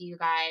share with you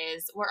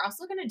guys. We're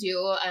also going to do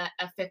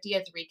a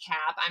 50th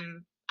recap.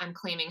 I'm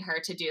claiming her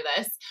to do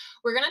this.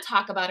 We're going to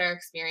talk about our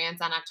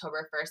experience on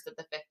October 1st at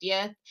the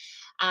 50th.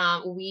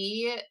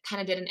 We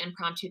kind of did an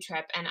impromptu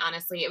trip, and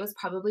honestly, it was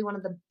probably one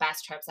of the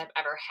best trips I've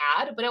ever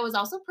had, but it was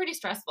also pretty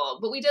stressful,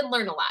 but we did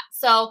learn a lot.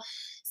 So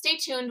stay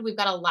tuned. We've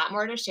got a lot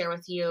more to share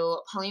with you.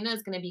 Paulina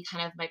is going to be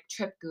kind of my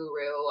trip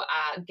guru,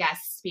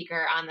 guest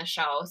speaker on the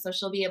show. So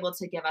she'll be able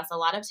to give us a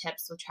lot of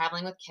tips with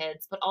traveling with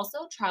kids, but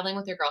also traveling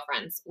with your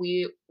girlfriends.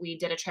 We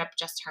did a trip,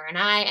 just her and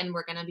I, and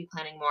we're going to be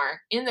planning more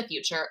in the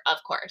future, of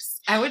course.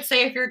 I would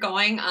say if you're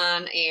going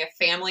on a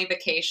family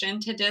vacation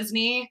to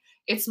Disney,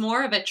 it's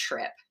more of a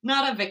trip,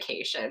 not a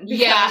vacation.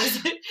 Yeah.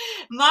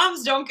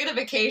 Moms don't get a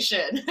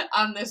vacation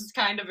on this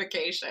kind of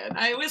vacation.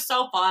 It was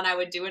so fun. I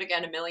would do it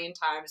again a million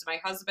times. My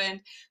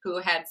husband, who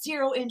had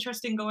zero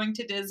interest in going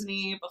to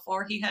Disney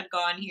before he had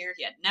gone here,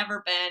 he had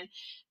never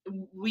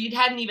been. We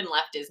hadn't even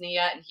left Disney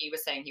yet, and he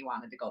was saying he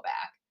wanted to go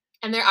back.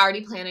 And they're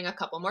already planning a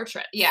couple more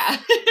trips. Yeah.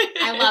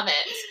 I love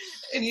it.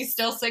 And he's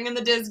still singing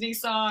the Disney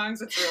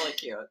songs. It's really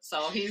cute.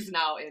 So he's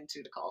now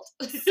into the cult.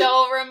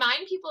 So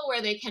remind people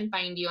where they can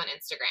find you on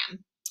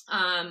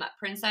Instagram.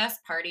 Princess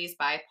Parties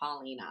by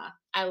Paolina.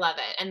 I love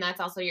it. And that's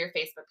also your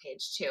Facebook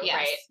page too, yes.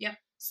 right? Yep.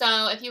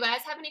 So if you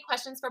guys have any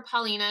questions for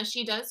Paulina,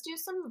 she does do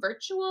some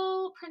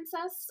virtual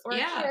princess or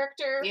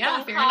character. Yeah,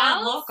 if you're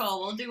not local,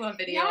 we'll do a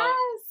video.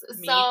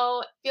 Yes.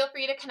 So feel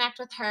free to connect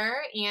with her.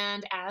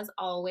 And as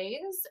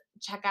always,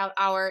 check out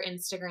our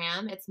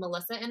Instagram. It's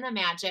Melissa in the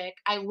Magic.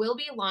 I will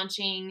be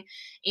launching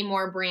a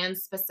more brand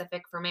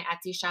specific for my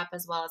Etsy shop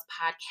as well as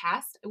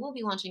podcast. I will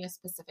be launching a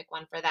specific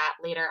one for that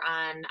later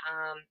on,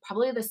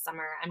 probably this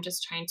summer. I'm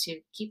just trying to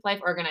keep life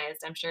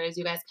organized. I'm sure, as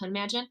you guys can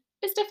imagine,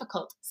 it's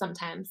difficult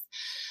sometimes.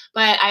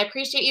 But I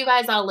appreciate you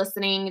guys all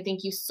listening.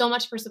 Thank you so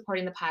much for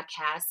supporting the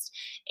podcast.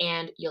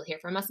 And you'll hear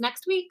from us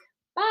next week.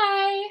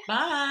 Bye.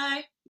 Bye.